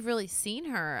most we've really seen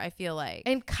her, I feel like.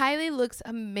 And Kylie looks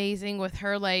amazing with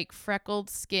her like freckled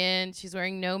skin. She's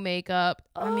wearing no makeup.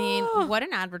 I mean, what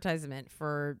an advertisement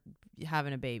for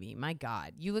having a baby. My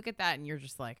God. You look at that and you're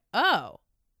just like, oh,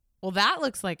 well, that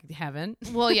looks like heaven.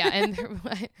 Well, yeah, and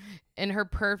in her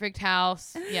perfect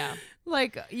house. Yeah.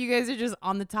 Like, you guys are just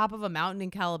on the top of a mountain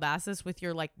in Calabasas with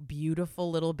your like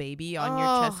beautiful little baby on your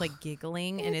Oh, chest, like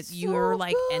giggling. And it's you're so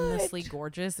like endlessly good.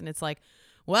 gorgeous. And it's like,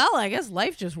 well, I guess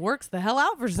life just works the hell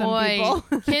out for some Boy,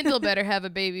 people. Kendall better have a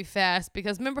baby fast,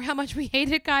 because remember how much we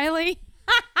hated Kylie?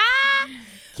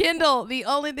 Kendall, the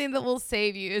only thing that will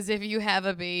save you is if you have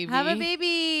a baby. Have a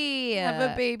baby.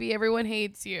 Have a baby. Everyone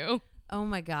hates you. Oh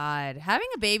my God. Having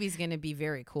a baby is going to be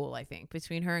very cool, I think,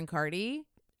 between her and Cardi.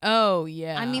 Oh,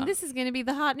 yeah. I mean, this is going to be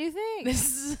the hot new thing. This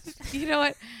is, you know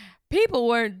what? People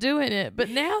weren't doing it, but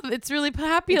now it's really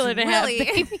popular to have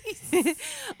babies.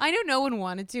 I know no one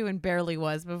wanted to and barely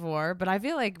was before, but I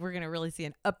feel like we're going to really see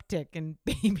an uptick in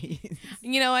babies.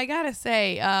 You know, I gotta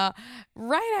say,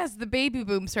 right as the baby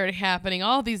boom started happening,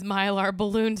 all these Mylar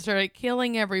balloons started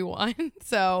killing everyone.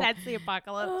 So That's the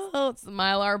apocalypse. oh, it's the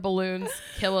Mylar balloons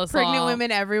kill us Pregnant all.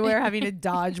 women everywhere having to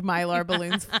dodge Mylar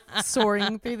balloons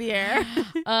soaring through the air.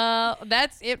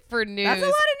 That's it for news. That's a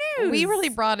lot of news. We really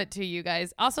brought it to you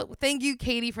guys. Also, thank you,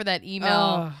 Katie, for that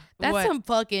email. That's what? some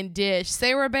fucking dish.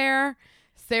 Sarah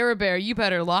Bear, you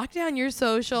better lock down your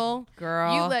social.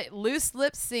 Girl. You let loose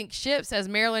lips sink ships, as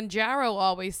Marilyn Jarrow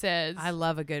always says. I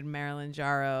love a good Marilyn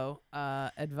Jarrow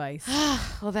advice.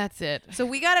 Well, that's it. So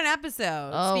we got an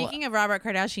episode. Oh. Speaking of Robert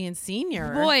Kardashian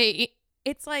Sr. Boy,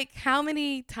 it's like, how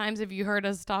many times have you heard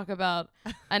us talk about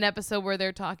an episode where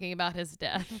they're talking about his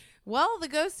death? Well, the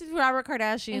ghost of Robert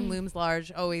Kardashian looms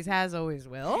large, always has, always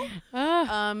will.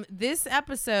 This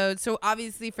episode, so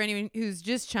obviously for anyone who's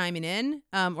just chiming in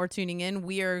or tuning in,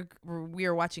 we are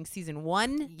watching season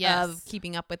 1 Yes. of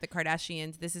Keeping Up with the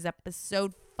Kardashians. This is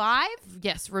episode 5.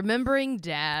 Yes, remembering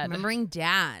Dad. Remembering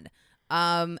Dad.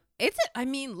 I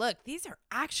mean, look, these are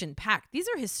action packed. These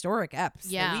are historic eps.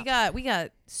 Yeah. we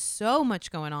got so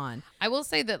much going on. I will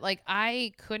say that, like,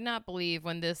 I could not believe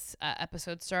when this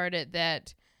episode started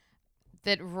that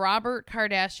Robert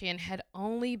Kardashian had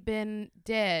only been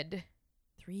dead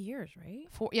 3 years, right?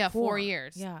 4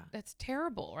 years. Yeah. That's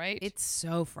terrible, right? It's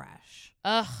so fresh.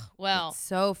 Ugh. Well, It's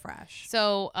so fresh.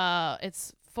 so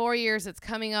it's 4 years. It's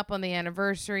coming up on the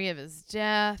anniversary of his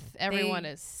death. Everyone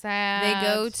is sad. They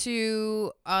go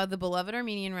to the beloved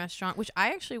Armenian restaurant, which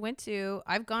I actually went to.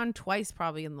 I've gone twice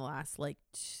probably in the last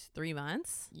 3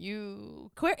 months.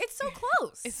 It's so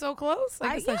close. It's so close.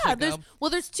 I guess I should go.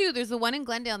 There's two. There's the one in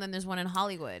Glendale and then there's one in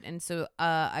Hollywood. And so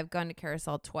I've gone to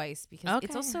Carousel twice because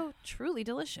it's also truly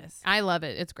delicious. I love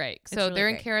it. It's great. So really they're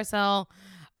in great. Carousel.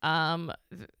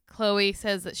 Chloe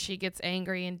says that she gets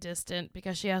angry and distant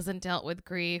because she hasn't dealt with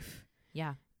grief.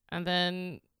 Yeah. And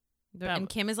then and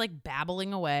Kim is like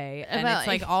babbling away, and it's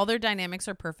like all their dynamics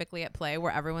are perfectly at play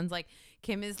where everyone's like,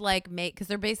 Kim is like, because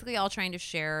they're basically all trying to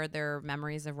share their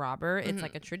memories of Robert. It's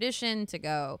like a tradition to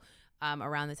go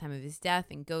around the time of his death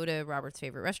and go to Robert's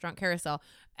favorite restaurant, Carousel.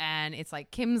 And it's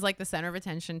like Kim's like the center of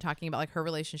attention talking about like her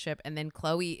relationship. And then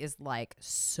Chloe is like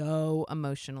so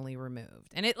emotionally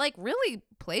removed. And it like really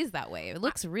plays that way. It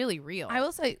looks really real. I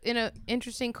will say, in an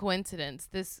interesting coincidence,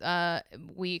 this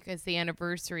week is the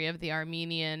anniversary of the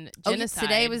Armenian genocide.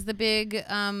 Today was the big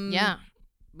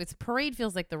It's parade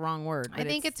feels like the wrong word. But I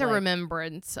think it's like, a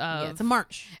remembrance of it's a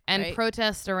march and right?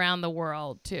 protests around the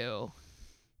world too.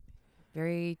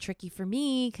 Very tricky for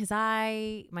me because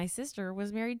my sister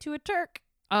was married to a Turk.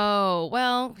 Oh,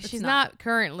 well, she's not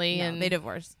currently. No, and they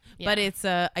divorced. Yeah. But it's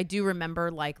I do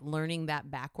remember like learning that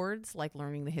backwards, like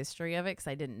learning the history of it because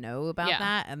I didn't know about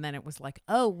that. And then it was like,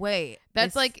 oh, wait.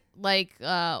 That's like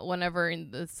whenever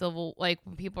in the civil, like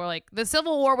when people are like, the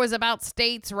Civil War was about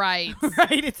states' rights.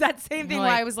 Right. It's that same thing like,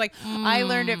 where I was like, I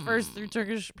learned it first through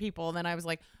Turkish people. And then I was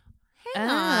like,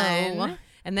 hang on.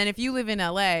 And then if you live in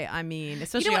LA, I mean,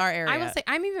 especially our area. I will say,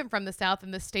 I'm even from the South,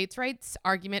 and the states' rights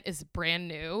argument is brand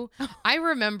new. I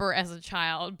remember as a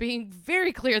child being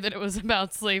very clear that it was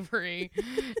about slavery.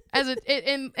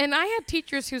 And I had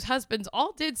teachers whose husbands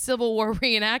all did Civil War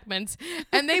reenactments,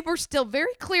 and they were still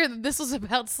very clear that this was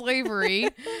about slavery.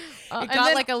 It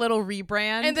got like a little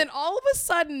rebrand. And then all of a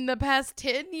sudden, the past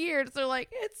 10 years, they're like,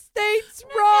 it's states'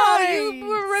 rights. You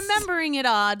were remembering it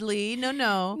oddly.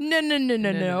 No.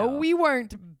 We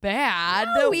weren't bad.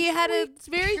 No, we had a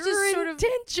very just sort of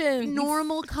intentions.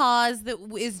 Normal cause that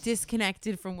is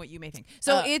disconnected from what you may think.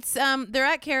 So it's they're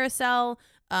at Carousel.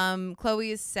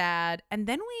 Chloe is sad, and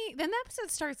then the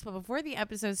episode starts. But before the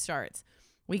episode starts,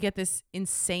 we get this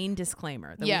insane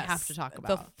disclaimer that we have to talk about.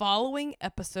 The following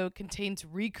episode contains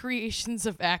recreations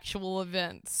of actual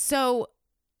events. So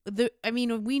I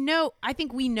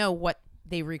think we know what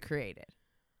they recreated.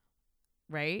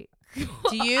 Right?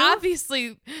 Do you?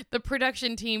 Obviously, the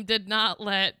production team did not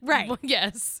let. Right.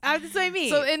 Yes. That's what I mean.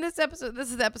 So in this episode,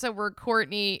 this is the episode where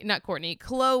Chloe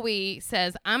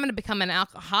says, I'm going to become an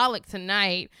alcoholic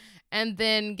tonight, and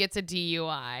then gets a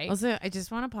DUI. Also, I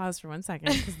just want to pause for 1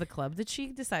 second because the club that she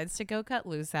decides to go cut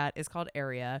loose at is called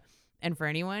Area. And for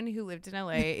anyone who lived in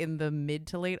LA in the mid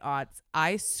to late aughts,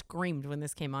 I screamed when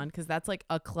this came on because that's like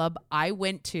a club I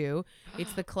went to.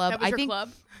 It's the club. That was your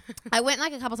club? I went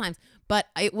like a couple times, but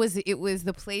it was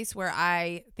the place where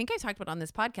I think I talked about on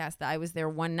this podcast that I was there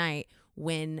one night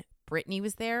when Britney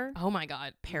was there. Oh my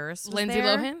God. Paris was Lindsay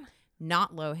there. Lohan?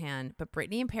 Not Lohan, but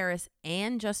Britney and Paris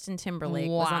and Justin Timberlake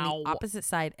was on the opposite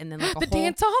side, and then like the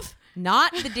dance off.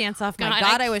 Not the dance off. My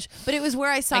God, I wish. But it was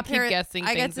where I saw Paris. Guessing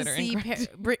I got things to see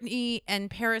Britney and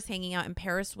Paris hanging out, and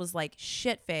Paris was like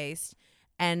shit faced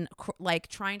and like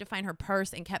trying to find her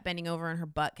purse and kept bending over, and her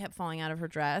butt kept falling out of her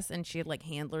dress, and she had like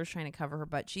handlers trying to cover her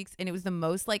butt cheeks, and it was the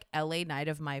most like LA night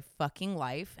of my fucking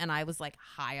life, and I was like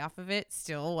high off of it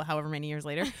still, however many years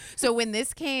later. So when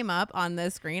this came up on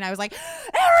the screen, I was like,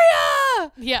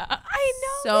 Area! Yeah, I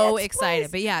know. So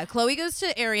excited. But yeah, Chloe goes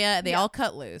to Area. They all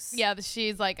cut loose. Yeah,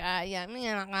 she's like,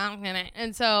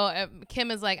 and so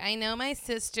Kim is like, I know my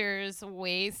sister's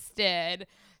wasted.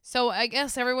 So I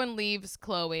guess everyone leaves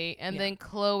Chloe, and then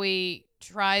Chloe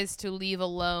tries to leave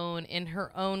alone in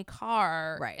her own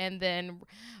car, right? And then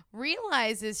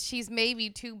realizes she's maybe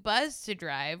too buzzed to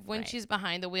drive when she's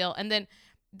behind the wheel, and then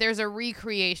there's a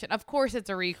recreation. Of course,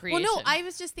 it's a recreation. Well, no, I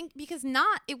was just thinking because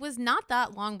it was not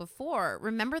that long before.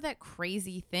 Remember that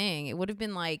crazy thing? It would have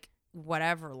been like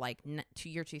whatever, like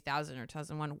year 2000 or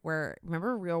 2001. Where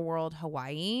remember Real World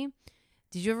Hawaii?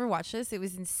 Did you ever watch this? It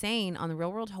was insane. On the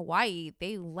Real World Hawaii,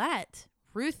 they let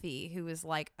Ruthie, who is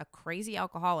like a crazy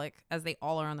alcoholic, as they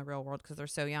all are on the Real World because they're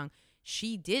so young,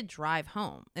 she did drive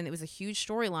home. And it was a huge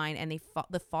storyline. And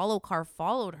the follow car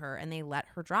followed her and they let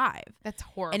her drive. That's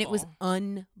horrible. And it was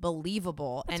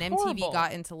unbelievable. That's and MTV horrible.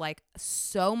 got into like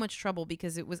so much trouble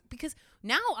because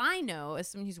now I know, as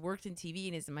someone who's worked in TV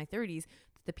and is in my 30s,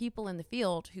 the people in the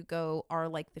field who go are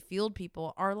like the field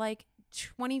people are like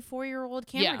 24-year-old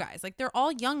camera guys. Like they're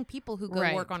all young people who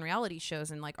go work on reality shows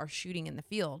and like are shooting in the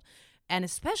field. and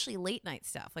especially late night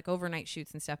stuff, like overnight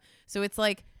shoots and stuff. So it's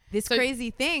like this crazy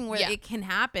thing where it can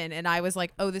happen. And I was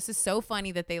like, oh, this is so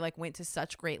funny that they like went to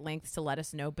such great lengths to let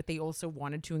us know, but they also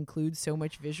wanted to include so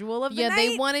much visual of the night.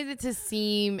 They wanted it to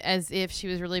seem as if she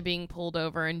was really being pulled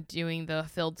over and doing the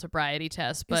field sobriety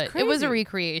test, but it was a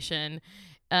recreation.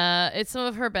 It's some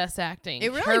of her best acting. It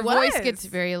really her was. voice gets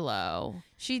very low.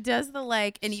 She does the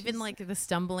like, and even like the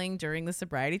stumbling during the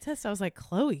sobriety test. I was like,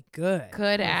 Chloe,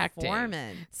 good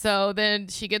acting. So then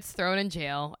she gets thrown in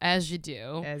jail, as you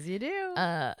do. As you do.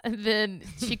 And then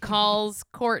she calls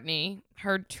Courtney,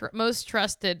 her most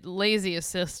trusted, laziest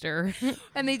sister.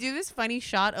 And they do this funny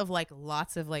shot of like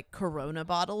lots of like Corona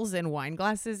bottles and wine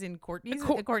glasses in Courtney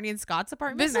and Scott's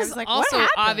apartment. This is like, also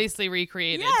obviously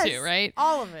recreated too, right?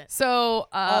 All of it. So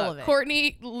all of it.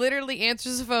 Courtney literally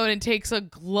answers the phone and takes a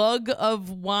glug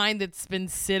of wine that's been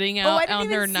sitting out on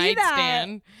her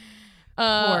nightstand.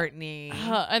 Courtney.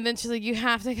 And then she's like, you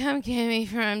have to come get me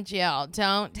from jail.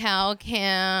 Don't tell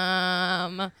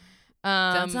Kim.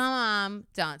 Don't tell Mom.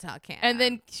 Don't tell Kim. And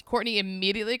then Courtney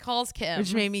immediately calls Kim.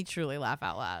 Which made me truly laugh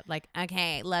out loud. Like,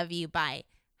 okay, love you. Bye.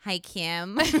 Hi,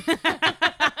 Kim.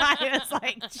 I was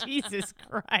like, Jesus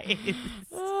Christ.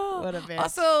 What a bitch.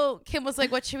 Also, Kim was like,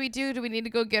 what should we do? Do we need to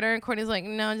go get her? And Courtney's like,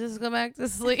 no, just go back to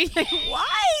sleep. Why?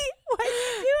 Why did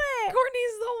you do it?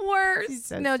 Courtney's the worst.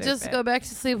 So no, stupid. just go back to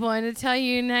sleep. Wanted to tell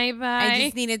you night bye. I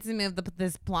just needed to move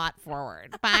this plot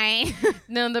forward. Bye.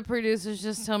 No, the producers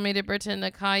just told me to pretend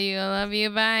to call you. I love you.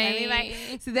 Bye. Love you,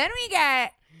 bye. So then we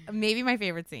get maybe my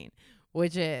favorite scene,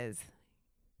 which is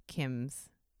Kim's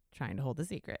trying to hold a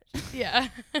secret. Yeah.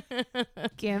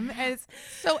 Kim is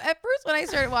so at first when I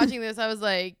started watching this, I was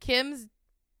like, Kim's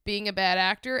being a bad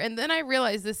actor, and then I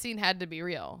realized this scene had to be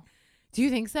real. Do you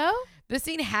think so? This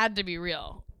scene had to be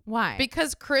real. Why?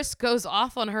 Because Chris goes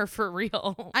off on her for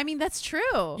real. I mean, that's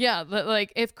true. Yeah,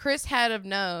 like if Chris had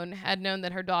known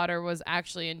that her daughter was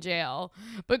actually in jail,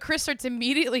 but Chris starts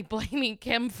immediately blaming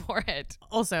Kim for it.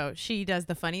 Also, she does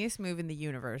the funniest move in the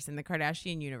universe, in the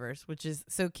Kardashian universe, which is,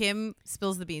 so Kim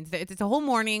spills the beans. It's a whole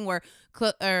morning where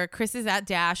Chris is at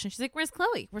Dash, and she's like, where's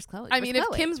Chloe? Where's Chloe? I mean, if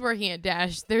Kim's working at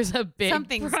Dash, there's a big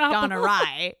something's problem. gone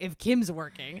awry if Kim's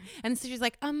working. And so she's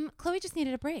like, Chloe just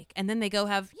needed a break. And then they go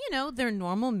have, their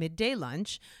normal midday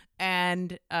lunch.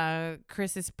 And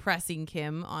Chris is pressing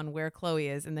Kim on where Chloe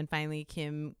is. And then finally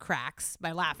Kim cracks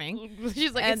by laughing.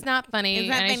 She's like, it's not funny. It's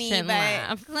not and funny, I shouldn't but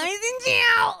laugh. Chloe's in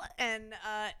jail. And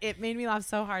it made me laugh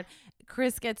so hard.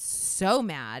 Chris gets so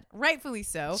mad, rightfully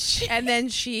so. And then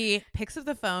she picks up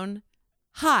the phone.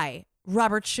 Hi,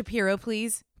 Robert Shapiro,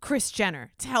 please. Kris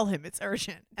Jenner, tell him it's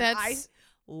urgent. And I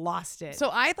lost it. So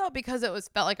I thought because it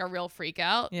felt like a real freak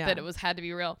out that it had to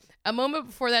be real. A moment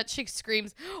before that, chick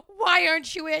screams, "Why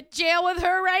aren't you at jail with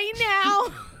her right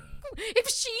now? If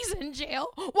she's in jail,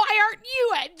 why aren't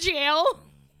you at jail?"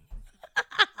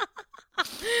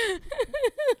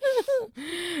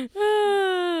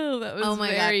 That was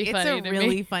very funny. It's a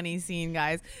really funny scene,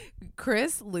 guys.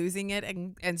 Chris losing it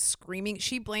and screaming.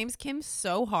 She blames Kim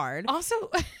so hard. Also,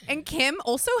 and Kim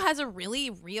also has a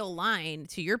really real line,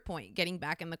 to your point, getting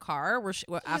back in the car where she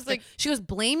goes,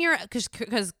 blame your, because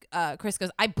Chris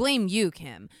goes, I blame you,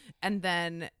 Kim. And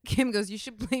then Kim goes, you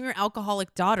should blame your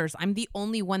alcoholic daughters. I'm the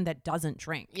only one that doesn't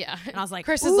drink. Yeah. And I was like,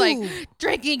 Chris is like,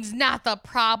 drinking's not the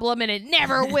problem and it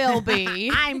never will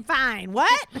be. I'm fine.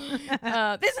 What?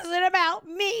 This isn't about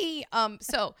me.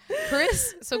 So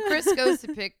Chris goes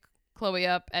to pick Chloe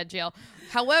up at jail.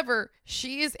 However,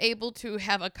 she is able to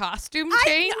have a costume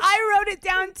change. I wrote it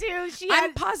down too.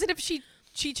 I'm positive she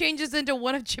changes into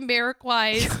one of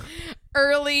Jamiroquai's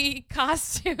early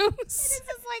costumes. This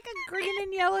is like a green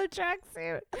and yellow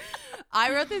tracksuit.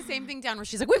 I wrote the same thing down where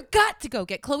she's like, we've got to go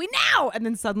get Chloe now. And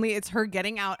then suddenly it's her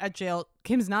getting out at jail.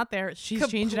 Kim's not there. She's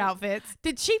changed outfits.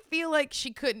 Did she feel like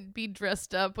she couldn't be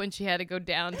dressed up when she had to go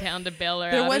downtown to bail her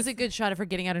out? There was a good shot of her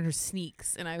getting out in her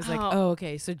sneaks. And I was like, oh,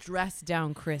 okay. So dress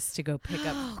down Chris to go pick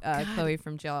up Chloe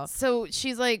from jail. So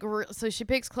she's like, so she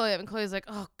picks Chloe up and Chloe's like,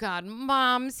 oh God,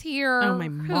 Mom's here. Oh, my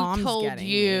mom's Who told getting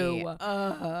you?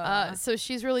 Me. So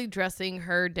she's really dressing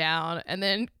her down. And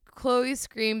then Chloe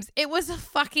screams, it was a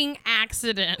fucking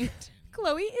accident.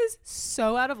 Chloe is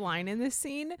so out of line in this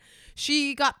scene.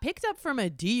 She got picked up from a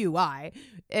DUI,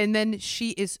 and then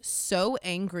she is so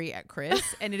angry at Chris,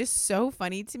 and it is so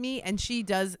funny to me. And she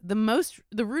does the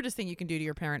rudest thing you can do to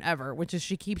your parent ever, which is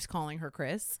she keeps calling her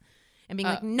Chris and being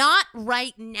like, not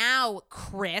right now,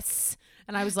 Chris.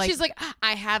 And I was like, she's like,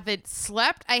 I haven't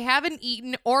slept, I haven't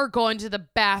eaten or gone to the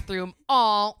bathroom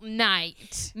all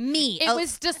night. It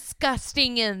was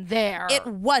disgusting in there. It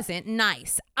wasn't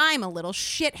nice. I'm a little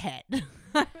shithead. I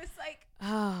was like,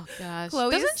 Oh gosh.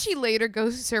 Chloe's- Doesn't she later go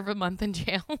serve a month in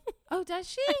jail? Oh, does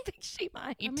she? I think she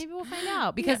might. Or maybe we'll find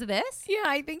out because of this. Yeah,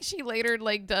 I think she later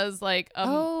like does like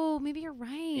Oh, maybe you're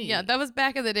right. yeah, that was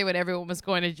back in the day when everyone was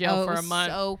going to jail for it a was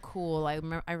month. So cool.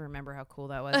 I remember how cool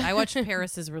that was. I watched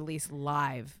Paris's release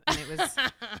live, and it was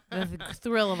the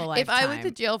thrill of a lifetime. If I went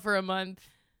to jail for a month,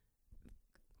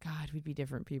 God, we'd be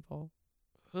different people.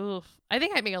 oof, I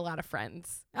think I'd make a lot of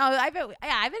friends. Oh, I bet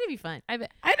it'd be fun. I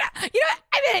bet. I know. You know what?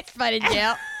 I bet it's fun in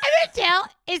jail. I bet jail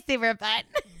is super fun.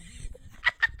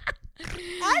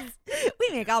 We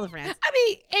make all the friends. I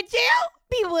mean, in jail,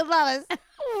 people would love us.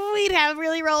 We'd have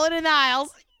really rolling in the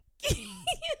aisles. Because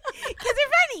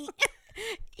they're funny.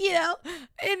 You know?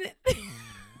 And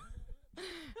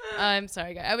I'm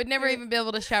sorry, guys. I would never even be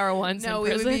able to shower once in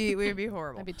prison. we would be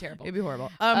horrible. That'd be terrible. It'd be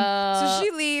horrible. So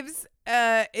she leaves.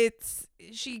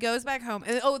 She goes back home.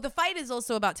 And, the fight is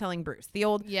also about telling Bruce. The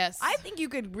old. Yes. I think you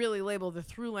could really label the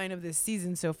through line of this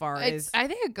season so far It's, is I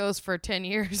think it goes for 10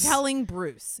 years. telling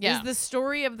Bruce. Yeah. Is the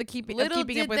story of the keeping Little up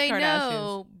did with they Kardashians.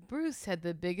 know Bruce had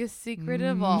the biggest secret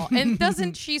of all. And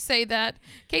doesn't she say that?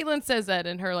 Caitlyn says that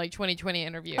in her like 2020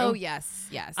 interview. Oh yes.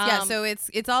 Yeah. So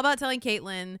it's all about telling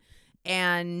Caitlyn,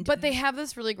 and But they have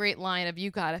this really great line of, you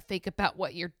gotta think about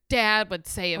what your dad would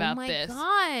say about this. Oh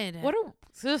my God. What a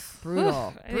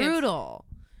brutal. It's- Brutal.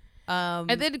 And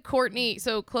then Courtney,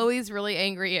 so Chloe's really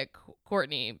angry at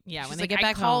Courtney. Yeah, She's when they like, get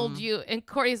back I called home. you, and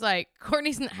Courtney's like,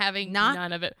 Courtney's not having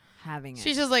none of it. having it.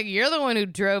 She's just like, you're the one who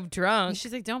drove drunk. And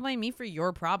she's like, don't blame me for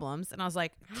your problems. And I was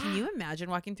like, can you imagine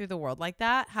walking through the world like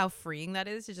that? How freeing that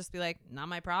is to just be like, not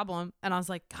my problem. And I was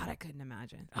like, God, I couldn't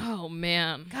imagine. Oh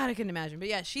man. God, I couldn't imagine. But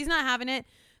yeah, she's not having it.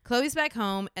 Chloe's back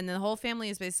home, and then the whole family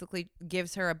is basically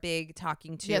gives her a big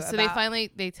talking to. Yeah, so they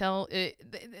finally they tell it.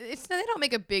 It's they don't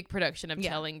make a big production of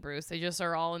telling Bruce. They just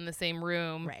are all in the same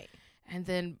room, right? And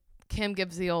then Kim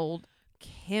gives the old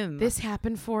Kim. This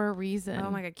happened for a reason.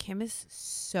 Oh my God, Kim is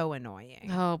so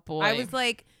annoying. Oh boy, I was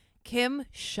like, Kim,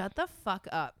 shut the fuck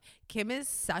up. Kim is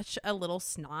such a little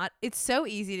snot. It's so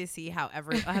easy to see how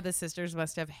the sisters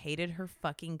must have hated her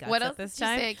fucking guts what at else this did she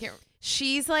time. say? I can't.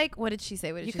 She's like, what did she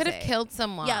say? What did You she could say? have killed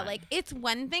someone. Yeah, like it's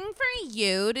one thing for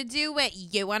you to do what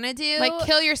you want to do. Like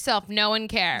kill yourself. No one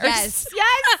cares. Yes,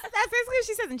 yes. That's basically what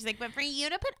she says. And she's like, but for you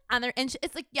to put other, and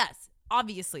it's like, yes,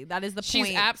 obviously that is the She's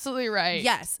point. absolutely right.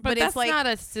 Yes, but it's that's like not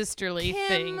a sisterly Kim,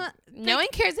 thing. No one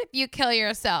cares if you kill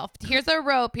yourself. Here's a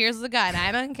rope. Here's the gun.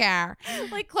 I don't care.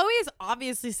 like Chloe is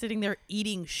obviously sitting there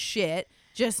eating shit,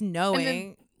 just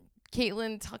knowing.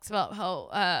 Caitlyn talks about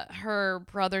how her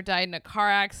brother died in a car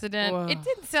accident. Whoa. It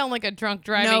didn't sound like a drunk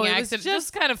driving No, it was accident.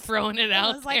 Just kind of throwing it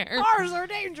out was like, there. cars are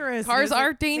dangerous. Cars And it was are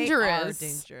like, they dangerous.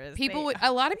 dangerous. People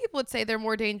a lot of people would say they're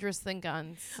more dangerous than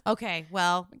guns Okay,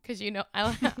 well, because I'm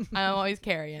always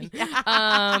carrying.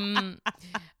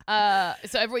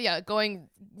 So everyone,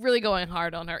 going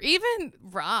hard on her. Even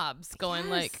Rob's going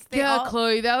like, they yeah, all-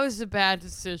 Chloe, that was a bad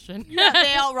decision.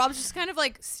 Rob's just kind of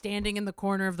like standing in the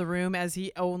corner of the room as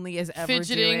he only is ever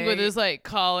Fidgeting doing. with his like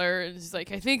collar, and he's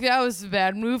like, I think that was a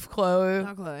bad move, Chloe.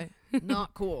 Not Chloe.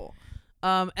 Not cool.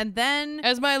 And then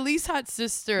As my least hot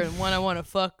sister and one I want to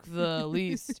fuck the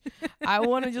least, I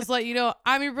want to just let you know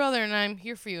I'm your brother and I'm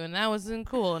here for you, and that wasn't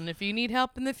cool. And if you need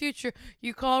help in the future,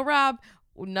 you call Rob.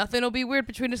 Nothing will be weird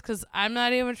between us because I'm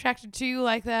not even attracted to you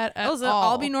like that at all.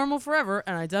 I'll be normal forever,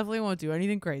 and I definitely won't do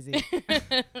anything crazy.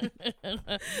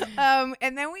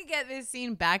 And then we get this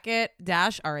scene back at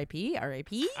Dash, R.I.P.,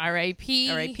 R.I.P., R.I.P.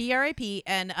 R.I.P., R.I.P.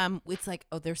 And it's like,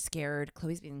 oh, they're scared.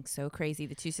 Chloe's being so crazy.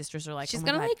 The two sisters are like, She's oh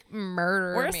my gonna God, like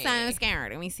murder we're me. so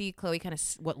scared. And we see Chloe kind of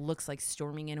what looks like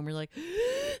storming in, and we're like,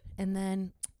 and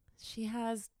then she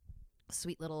has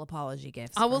sweet little apology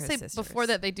gifts. I will for say her sisters. before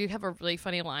that, they do have a really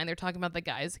funny line. They're talking about the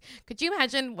guys. Could you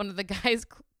imagine one of the guys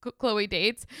Chloe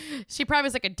dates? She probably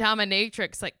was like a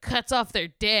dominatrix, like cuts off their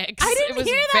dicks. I didn't It was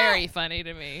hear that. very funny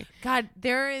to me. God,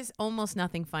 there is almost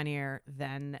nothing funnier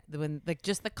than when like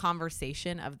just the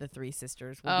conversation of the three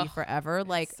sisters will be Oh, forever.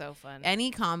 Like So fun. any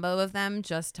combo of them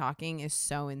just talking is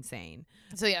so insane.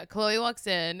 So yeah, Chloe walks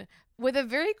in with a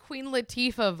very Queen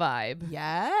Latifah vibe.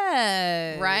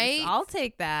 Yes. Right? I'll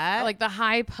take that. Like the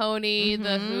high pony,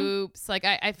 the Mhm. hoops. Like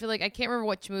I feel like I can't remember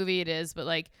which movie it is, but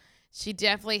like she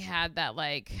definitely had that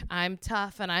like I'm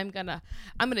tough and I'm gonna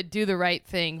do the right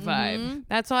thing vibe. Mhm.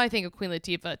 That's all I think of Queen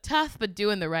Latifah. Tough but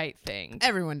doing the right thing.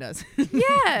 everyone does.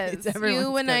 Yes. It's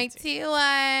everyone's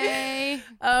UNITY.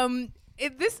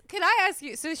 Could I ask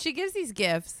you, so she gives these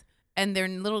gifts and they're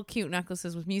little cute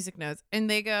necklaces with music notes, and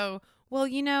they go, well,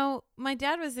 you know, my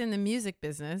dad was in the music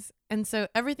business, and so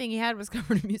everything he had was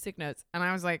covered in music notes. And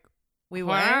I was like, wait,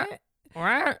 what?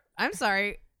 What? I'm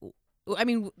sorry. I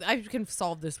mean, I can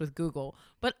solve this with Google,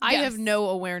 But I have no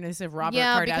awareness of Robert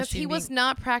Kardashian. Because he was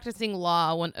not practicing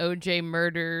law when OJ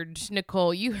murdered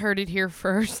Nicole. You heard it here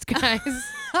first, guys.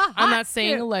 I'm not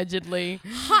saying allegedly.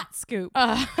 Hot scoop.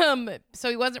 So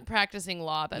he wasn't practicing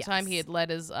law at that time. He had let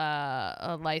his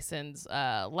license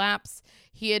lapse.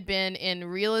 He had been in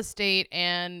real estate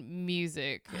and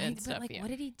music and stuff. Like, what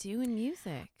did he do in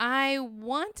music? I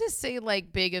want to say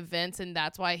like big events, and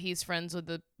that's why he's friends with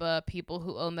the people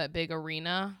who own that big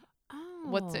arena.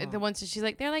 What's the ones that she's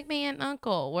like, they're like my aunt and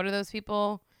uncle. What are those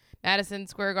people? Madison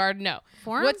Square Garden? No.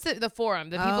 Forum? What's the Forum?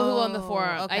 The people who own the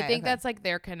Forum. Okay, I think that's like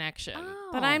their connection.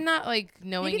 But Oh. I'm not like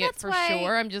knowing Maybe it that's for why-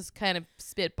 sure. I'm just kind of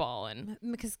spitballing.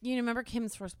 Because you remember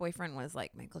Kim's first boyfriend was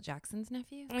like Michael Jackson's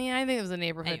nephew? Yeah, I think it was a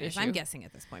neighborhood Anyways, issue. I'm guessing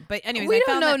at this point. But anyways, we I don't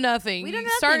found know that- nothing. We don't You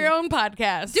know start nothing. your own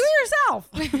podcast. Do it yourself.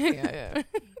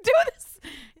 Do this.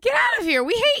 Get out of here.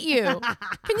 We hate you.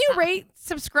 Can you rate,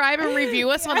 subscribe, and review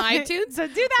us on iTunes? So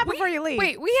do that before you leave.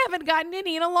 Wait, we haven't gotten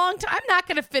any in a long time. I'm not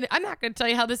gonna finish. I'm not gonna tell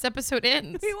you how this episode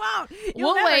ends. We won't.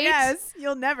 We'll wait.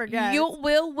 You'll never guess.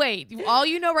 We'll wait. All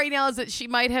you know right now is that she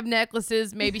might have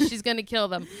necklaces. Maybe she's gonna kill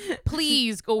them.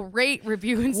 Please go rate,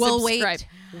 review, and subscribe.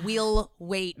 We'll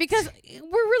wait. Because we're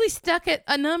really stuck at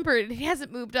a number. It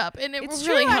hasn't moved up, and it It's will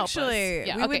really true, help actually. us.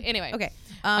 Yeah. We Okay. would- Anyway. Okay.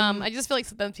 I just feel like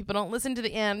sometimes people don't listen to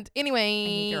the end. Anyway, I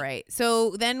think you're right.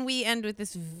 So then we end with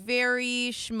this very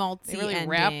schmaltzy they really ending.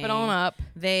 wrap it on up.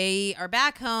 They are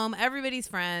back home. Everybody's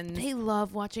friends. They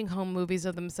love watching home movies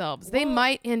of themselves. They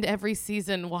might end every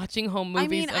season watching home movies I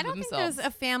mean, of I don't themselves. think there's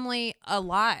a family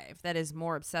alive that is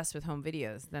more obsessed with home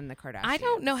videos than the Kardashians. I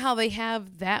don't know how they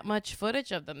have that much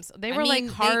footage of them. They I were mean,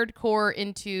 like hardcore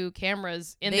into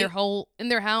cameras in their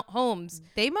homes.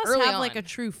 They must early have like on. a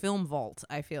true film vault.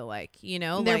 I feel like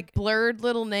Their like blurred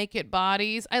little naked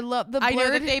bodies. I love the I know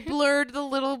blurred. that they blurred the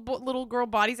little girl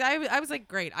bodies. I was like,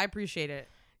 great. I appreciate it.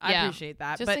 I Yeah. appreciate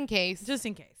that. just but in case. just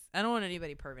in case. I don't want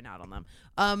anybody perving out on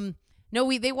them. No,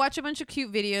 they watch a bunch of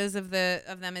cute videos of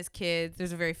them as kids.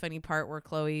 There's a very funny part where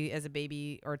Chloe, as a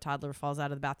baby or a toddler, falls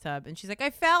out of the bathtub and she's like, "I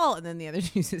fell," and then the other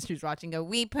two sisters watching go,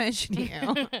 "We pushed you."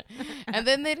 And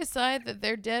then they decide that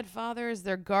their dead father is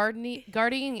their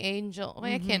guardian angel.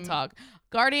 Wait, I can't talk.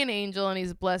 Guardian angel, and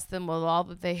he's blessed them with all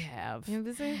that they have.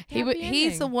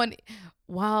 He's the one.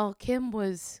 While Kim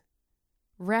was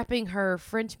wrapping her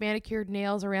French manicured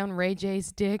nails around Ray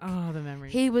J's dick, Oh, the memory.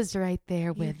 he was right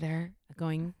there with her.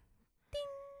 Going.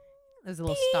 There's a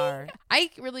little star. I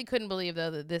really couldn't believe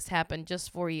though that this happened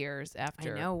just 4 years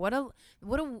after. I know, what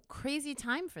a crazy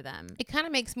time for them. It kind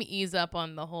of makes me ease up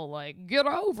on the whole like get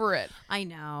over it, I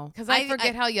know, because I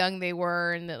forget how young they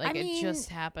were and that like it mean, just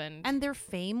happened. and their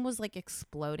fame was like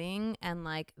exploding, and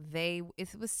like it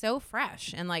was so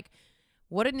fresh, and like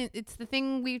it's the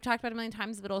thing we've talked about a million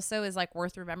times, but also is like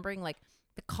worth remembering. Like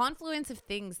the confluence of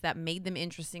things that made them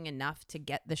interesting enough to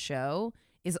get the show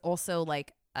is also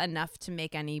like enough to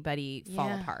make anybody fall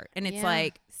apart. And it's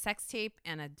like sex tape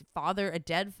and a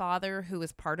dead father who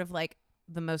was part of like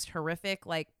the most horrific,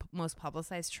 like most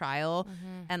publicized trial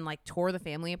and like tore the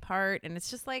family apart. And it's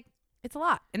just like, it's a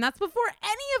lot. And that's before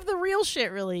any of the real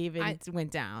shit really even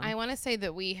went down. I want to say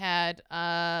that we had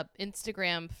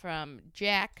Instagram from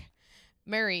Jack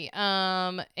Murray,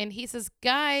 and he says,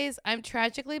 "Guys, I'm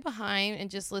tragically behind and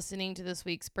just listening to this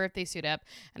week's birthday suit app,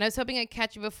 and I was hoping I'd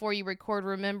catch you before you record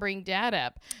Remembering Dad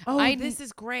app." This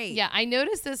is great. Yeah, I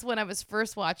noticed this when I was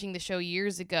first watching the show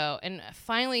years ago, and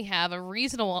finally have a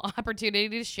reasonable opportunity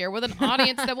to share with an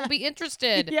audience that will be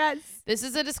interested. Yes. This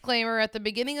is a disclaimer at the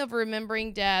beginning of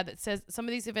Remembering Dad that says some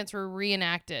of these events were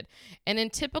reenacted. And in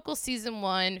typical season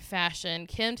 1 fashion,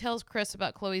 Kim tells Chris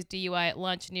about Chloe's DUI at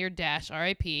lunch near Dash,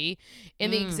 RIP, in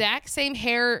the exact same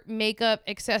hair, makeup,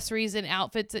 accessories, and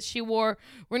outfits that she wore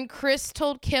when Chris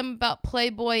told Kim about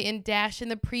Playboy and Dash in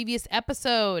the previous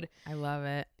episode. I love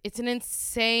it. It's an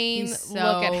insane He's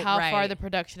look at so how far right. the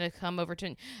production has come over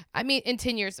to. I mean, in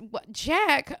 10 years.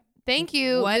 Jack, thank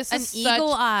you. What This an is eagle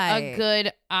such eye. a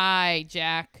good eye,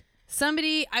 Jack.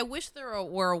 I wish there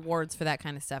were awards for that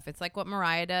kind of stuff. It's like what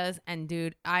Mariah does, and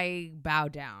dude, I bow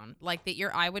down. Like that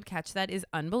your eye would catch that is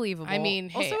unbelievable. I mean,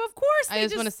 hey, also, of course, I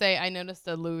just want to say I noticed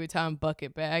a Louis Vuitton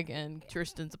bucket bag in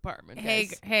Tristan's apartment.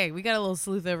 Guys. Hey, we got a little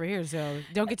sleuth over here, so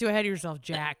don't get too ahead of yourself,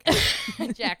 Jack.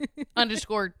 Jack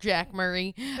 _ Jack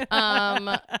Murray.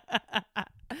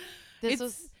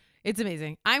 It's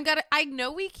amazing. I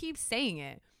know we keep saying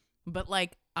it, but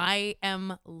like I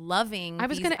am loving. I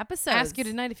was these going to episodes. ask you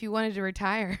tonight if you wanted to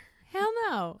retire. Hell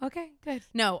no. Okay, good.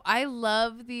 No, I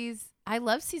love these. I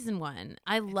love season 1.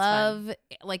 I love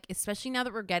like, especially now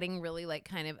that we're getting really like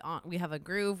kind of on, we have a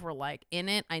groove. We're like in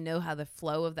it. I know how the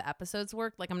flow of the episodes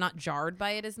work. Like I'm not jarred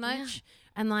by it as much.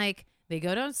 And like they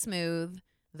go down smooth.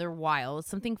 They're wild.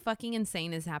 Something fucking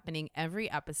insane is happening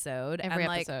every episode. Every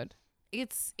and, episode.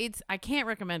 It's I can't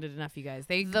recommend it enough, you guys.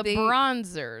 They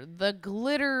bronzer, the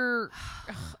glitter.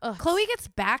 Chloe gets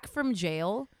back from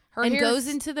jail and goes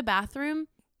into the bathroom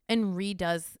and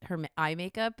redoes her eye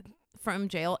makeup from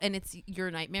jail, and it's your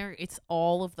nightmare. It's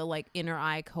all of the like inner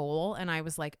eye kohl, and I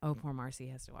was like, oh, poor Marcy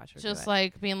has to watch her. Just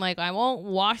like being like, I won't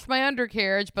wash my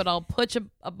undercarriage, but I'll put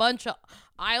a bunch of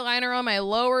eyeliner on my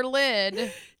lower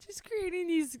lid. Just creating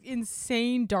these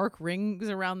insane dark rings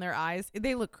around their eyes.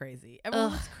 They look crazy.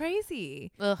 Everyone looks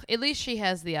crazy. Ugh. At least she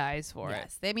has the eyes for it.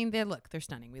 Yes, I mean they're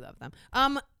stunning. We love them.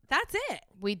 That's it.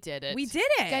 We did it. We did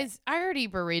it, guys. I already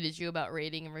berated you about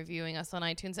rating and reviewing us on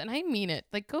iTunes, and I mean it.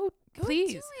 Like, go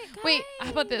please. Do it, guys. Wait,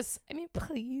 how about this? I mean,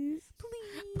 please.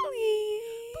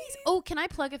 Oh, can I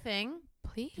plug a thing?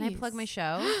 Please. Can I plug my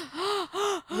show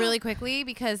really quickly?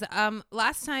 Because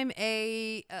last time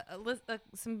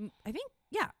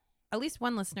at least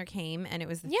one listener came, and it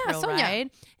was the Thrill Ride.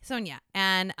 Sonia.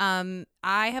 And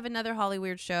I have another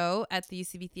Hollywood show at the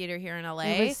UCB Theater here in LA.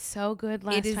 It was so good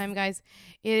last time, guys.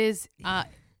 It is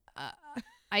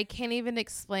I can't even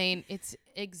explain. It's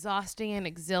exhausting and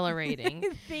exhilarating.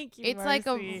 Thank you, It's Marcy. like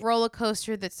a roller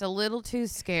coaster that's a little too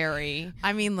scary.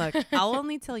 I mean, look, I'll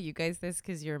only tell you guys this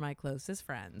because you're my closest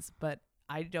friends, but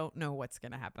I don't know what's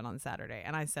going to happen on Saturday.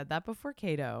 And I said that before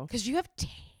Cato. Because you have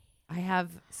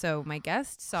so my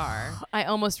guests are... I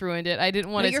almost ruined it. I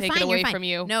didn't want to take it away from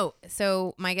you. No,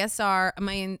 so my guests are...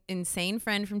 My insane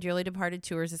friend from Dearly Departed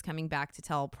Tours is coming back to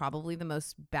tell probably the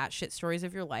most batshit stories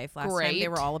of your life. Last time they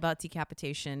were all about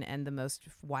decapitation and the most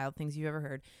wild things you've ever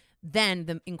heard. Then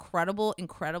the incredible,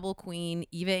 incredible queen,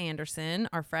 Eva Anderson,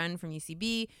 our friend from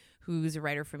UCB, who's a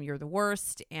writer from You're the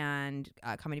Worst and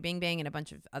Comedy Bang Bang and a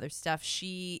bunch of other stuff.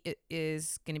 She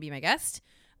is going to be my guest.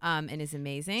 And is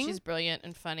amazing. She's brilliant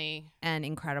and funny. And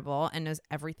incredible and knows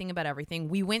everything about everything.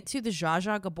 We went to the Zsa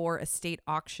Zsa Gabor estate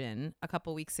auction a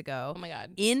couple weeks ago. Oh, my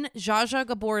God. In Zsa Zsa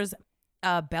Gabor's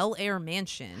Bel Air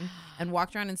mansion and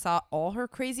walked around and saw all her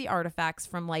crazy artifacts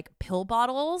from like pill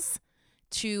bottles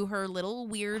to her little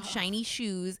weird shiny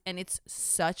shoes. And it's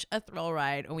such a thrill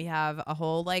ride. And we have a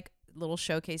whole like little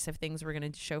showcase of things we're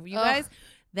going to show for you guys.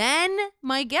 Then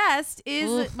my last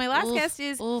guest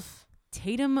is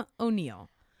Tatum O'Neal.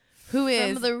 Who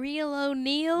is from the Real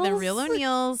O'Neals? The Real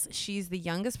O'Neals. She's the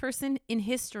youngest person in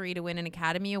history to win an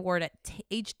Academy Award at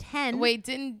age 10. Wait,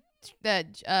 didn't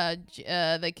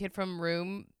the kid from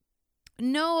Room?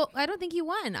 No, I don't think he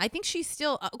won. I think she's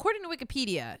still, according to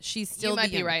Wikipedia, she's still. You might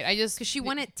be right. Because she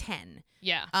won at 10.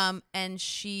 Yeah. And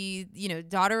she,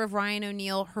 daughter of Ryan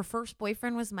O'Neal. Her first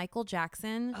boyfriend was Michael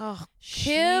Jackson. Oh,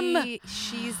 Kim.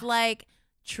 She's like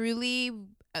truly.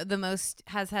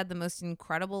 Has had the most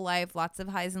incredible life, lots of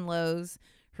highs and lows.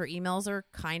 Her emails are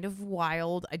kind of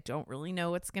wild. I don't really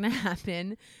know what's gonna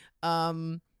happen,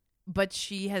 but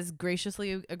she has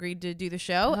graciously agreed to do the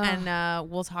show, and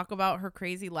we'll talk about her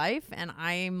crazy life, and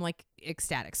I'm like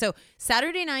ecstatic. So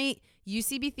Saturday night,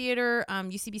 UCB Theater,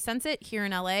 UCB Sunset here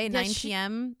in LA, 9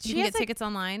 p.m. You can get tickets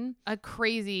online. A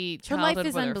crazy her life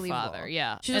is with unbelievable. Her father.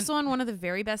 Yeah, she's also on one of the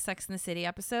very best Sex and the City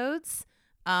episodes.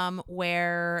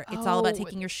 Where it's all about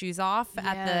taking your shoes off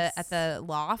at the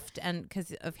loft, and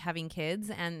because of having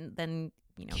kids, and then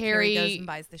Carrie goes and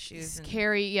buys the shoes.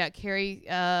 Carrie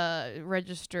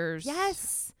registers.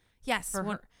 Yes. For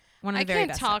her. One of the very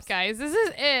best talk, guys. This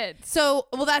is it. So,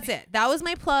 that's it. That was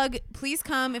my plug. Please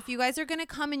come. If you guys are going to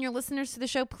come and you're listeners to the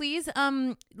show, please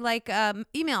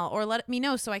email or let me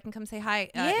know so I can come say hi.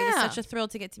 It was such a thrill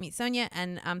to get to meet Sonia,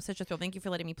 and such a thrill. Thank you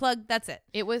for letting me plug. That's it.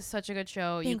 It was such a good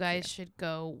show. You guys should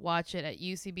go watch it at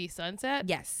UCB Sunset.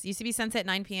 Yes. UCB Sunset,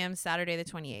 9 p.m. Saturday the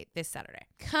 28th, this Saturday.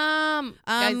 Come.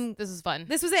 Guys, this is fun.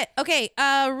 This was it. Okay.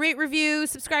 Rate, review,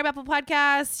 subscribe, Apple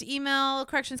Podcast, email,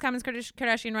 corrections, comments,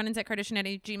 Kardashian run-ins at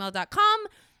Kardashian@gmail.com.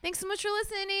 Thanks so much for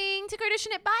listening to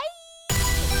Kardashian It. Bye.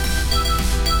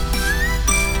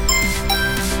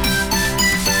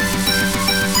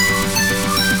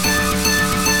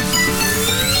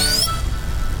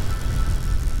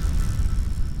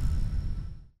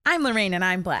 I'm Lorraine and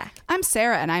I'm black. I'm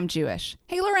Sarah and I'm Jewish.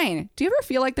 Hey Lorraine, do you ever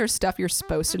feel like there's stuff you're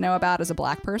supposed to know about as a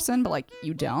black person, but like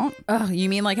you don't? Oh, you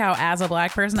mean like how as a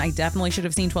black person I definitely should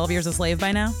have seen 12 Years a Slave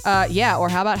by now? Yeah, or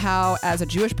how about how as a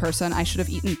Jewish person I should have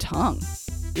eaten tongue?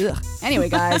 Ugh. Anyway,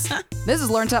 guys, this is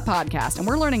Learned Up Podcast, and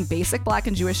we're learning basic black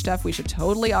and Jewish stuff we should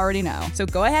totally already know. So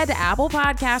go ahead to Apple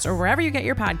Podcasts or wherever you get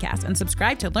your podcasts and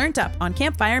subscribe to Learned Up on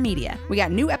Campfire Media. We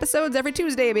got new episodes every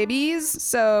Tuesday, babies.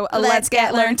 So let's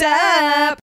get learned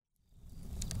up.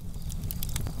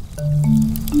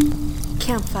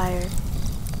 Campfire.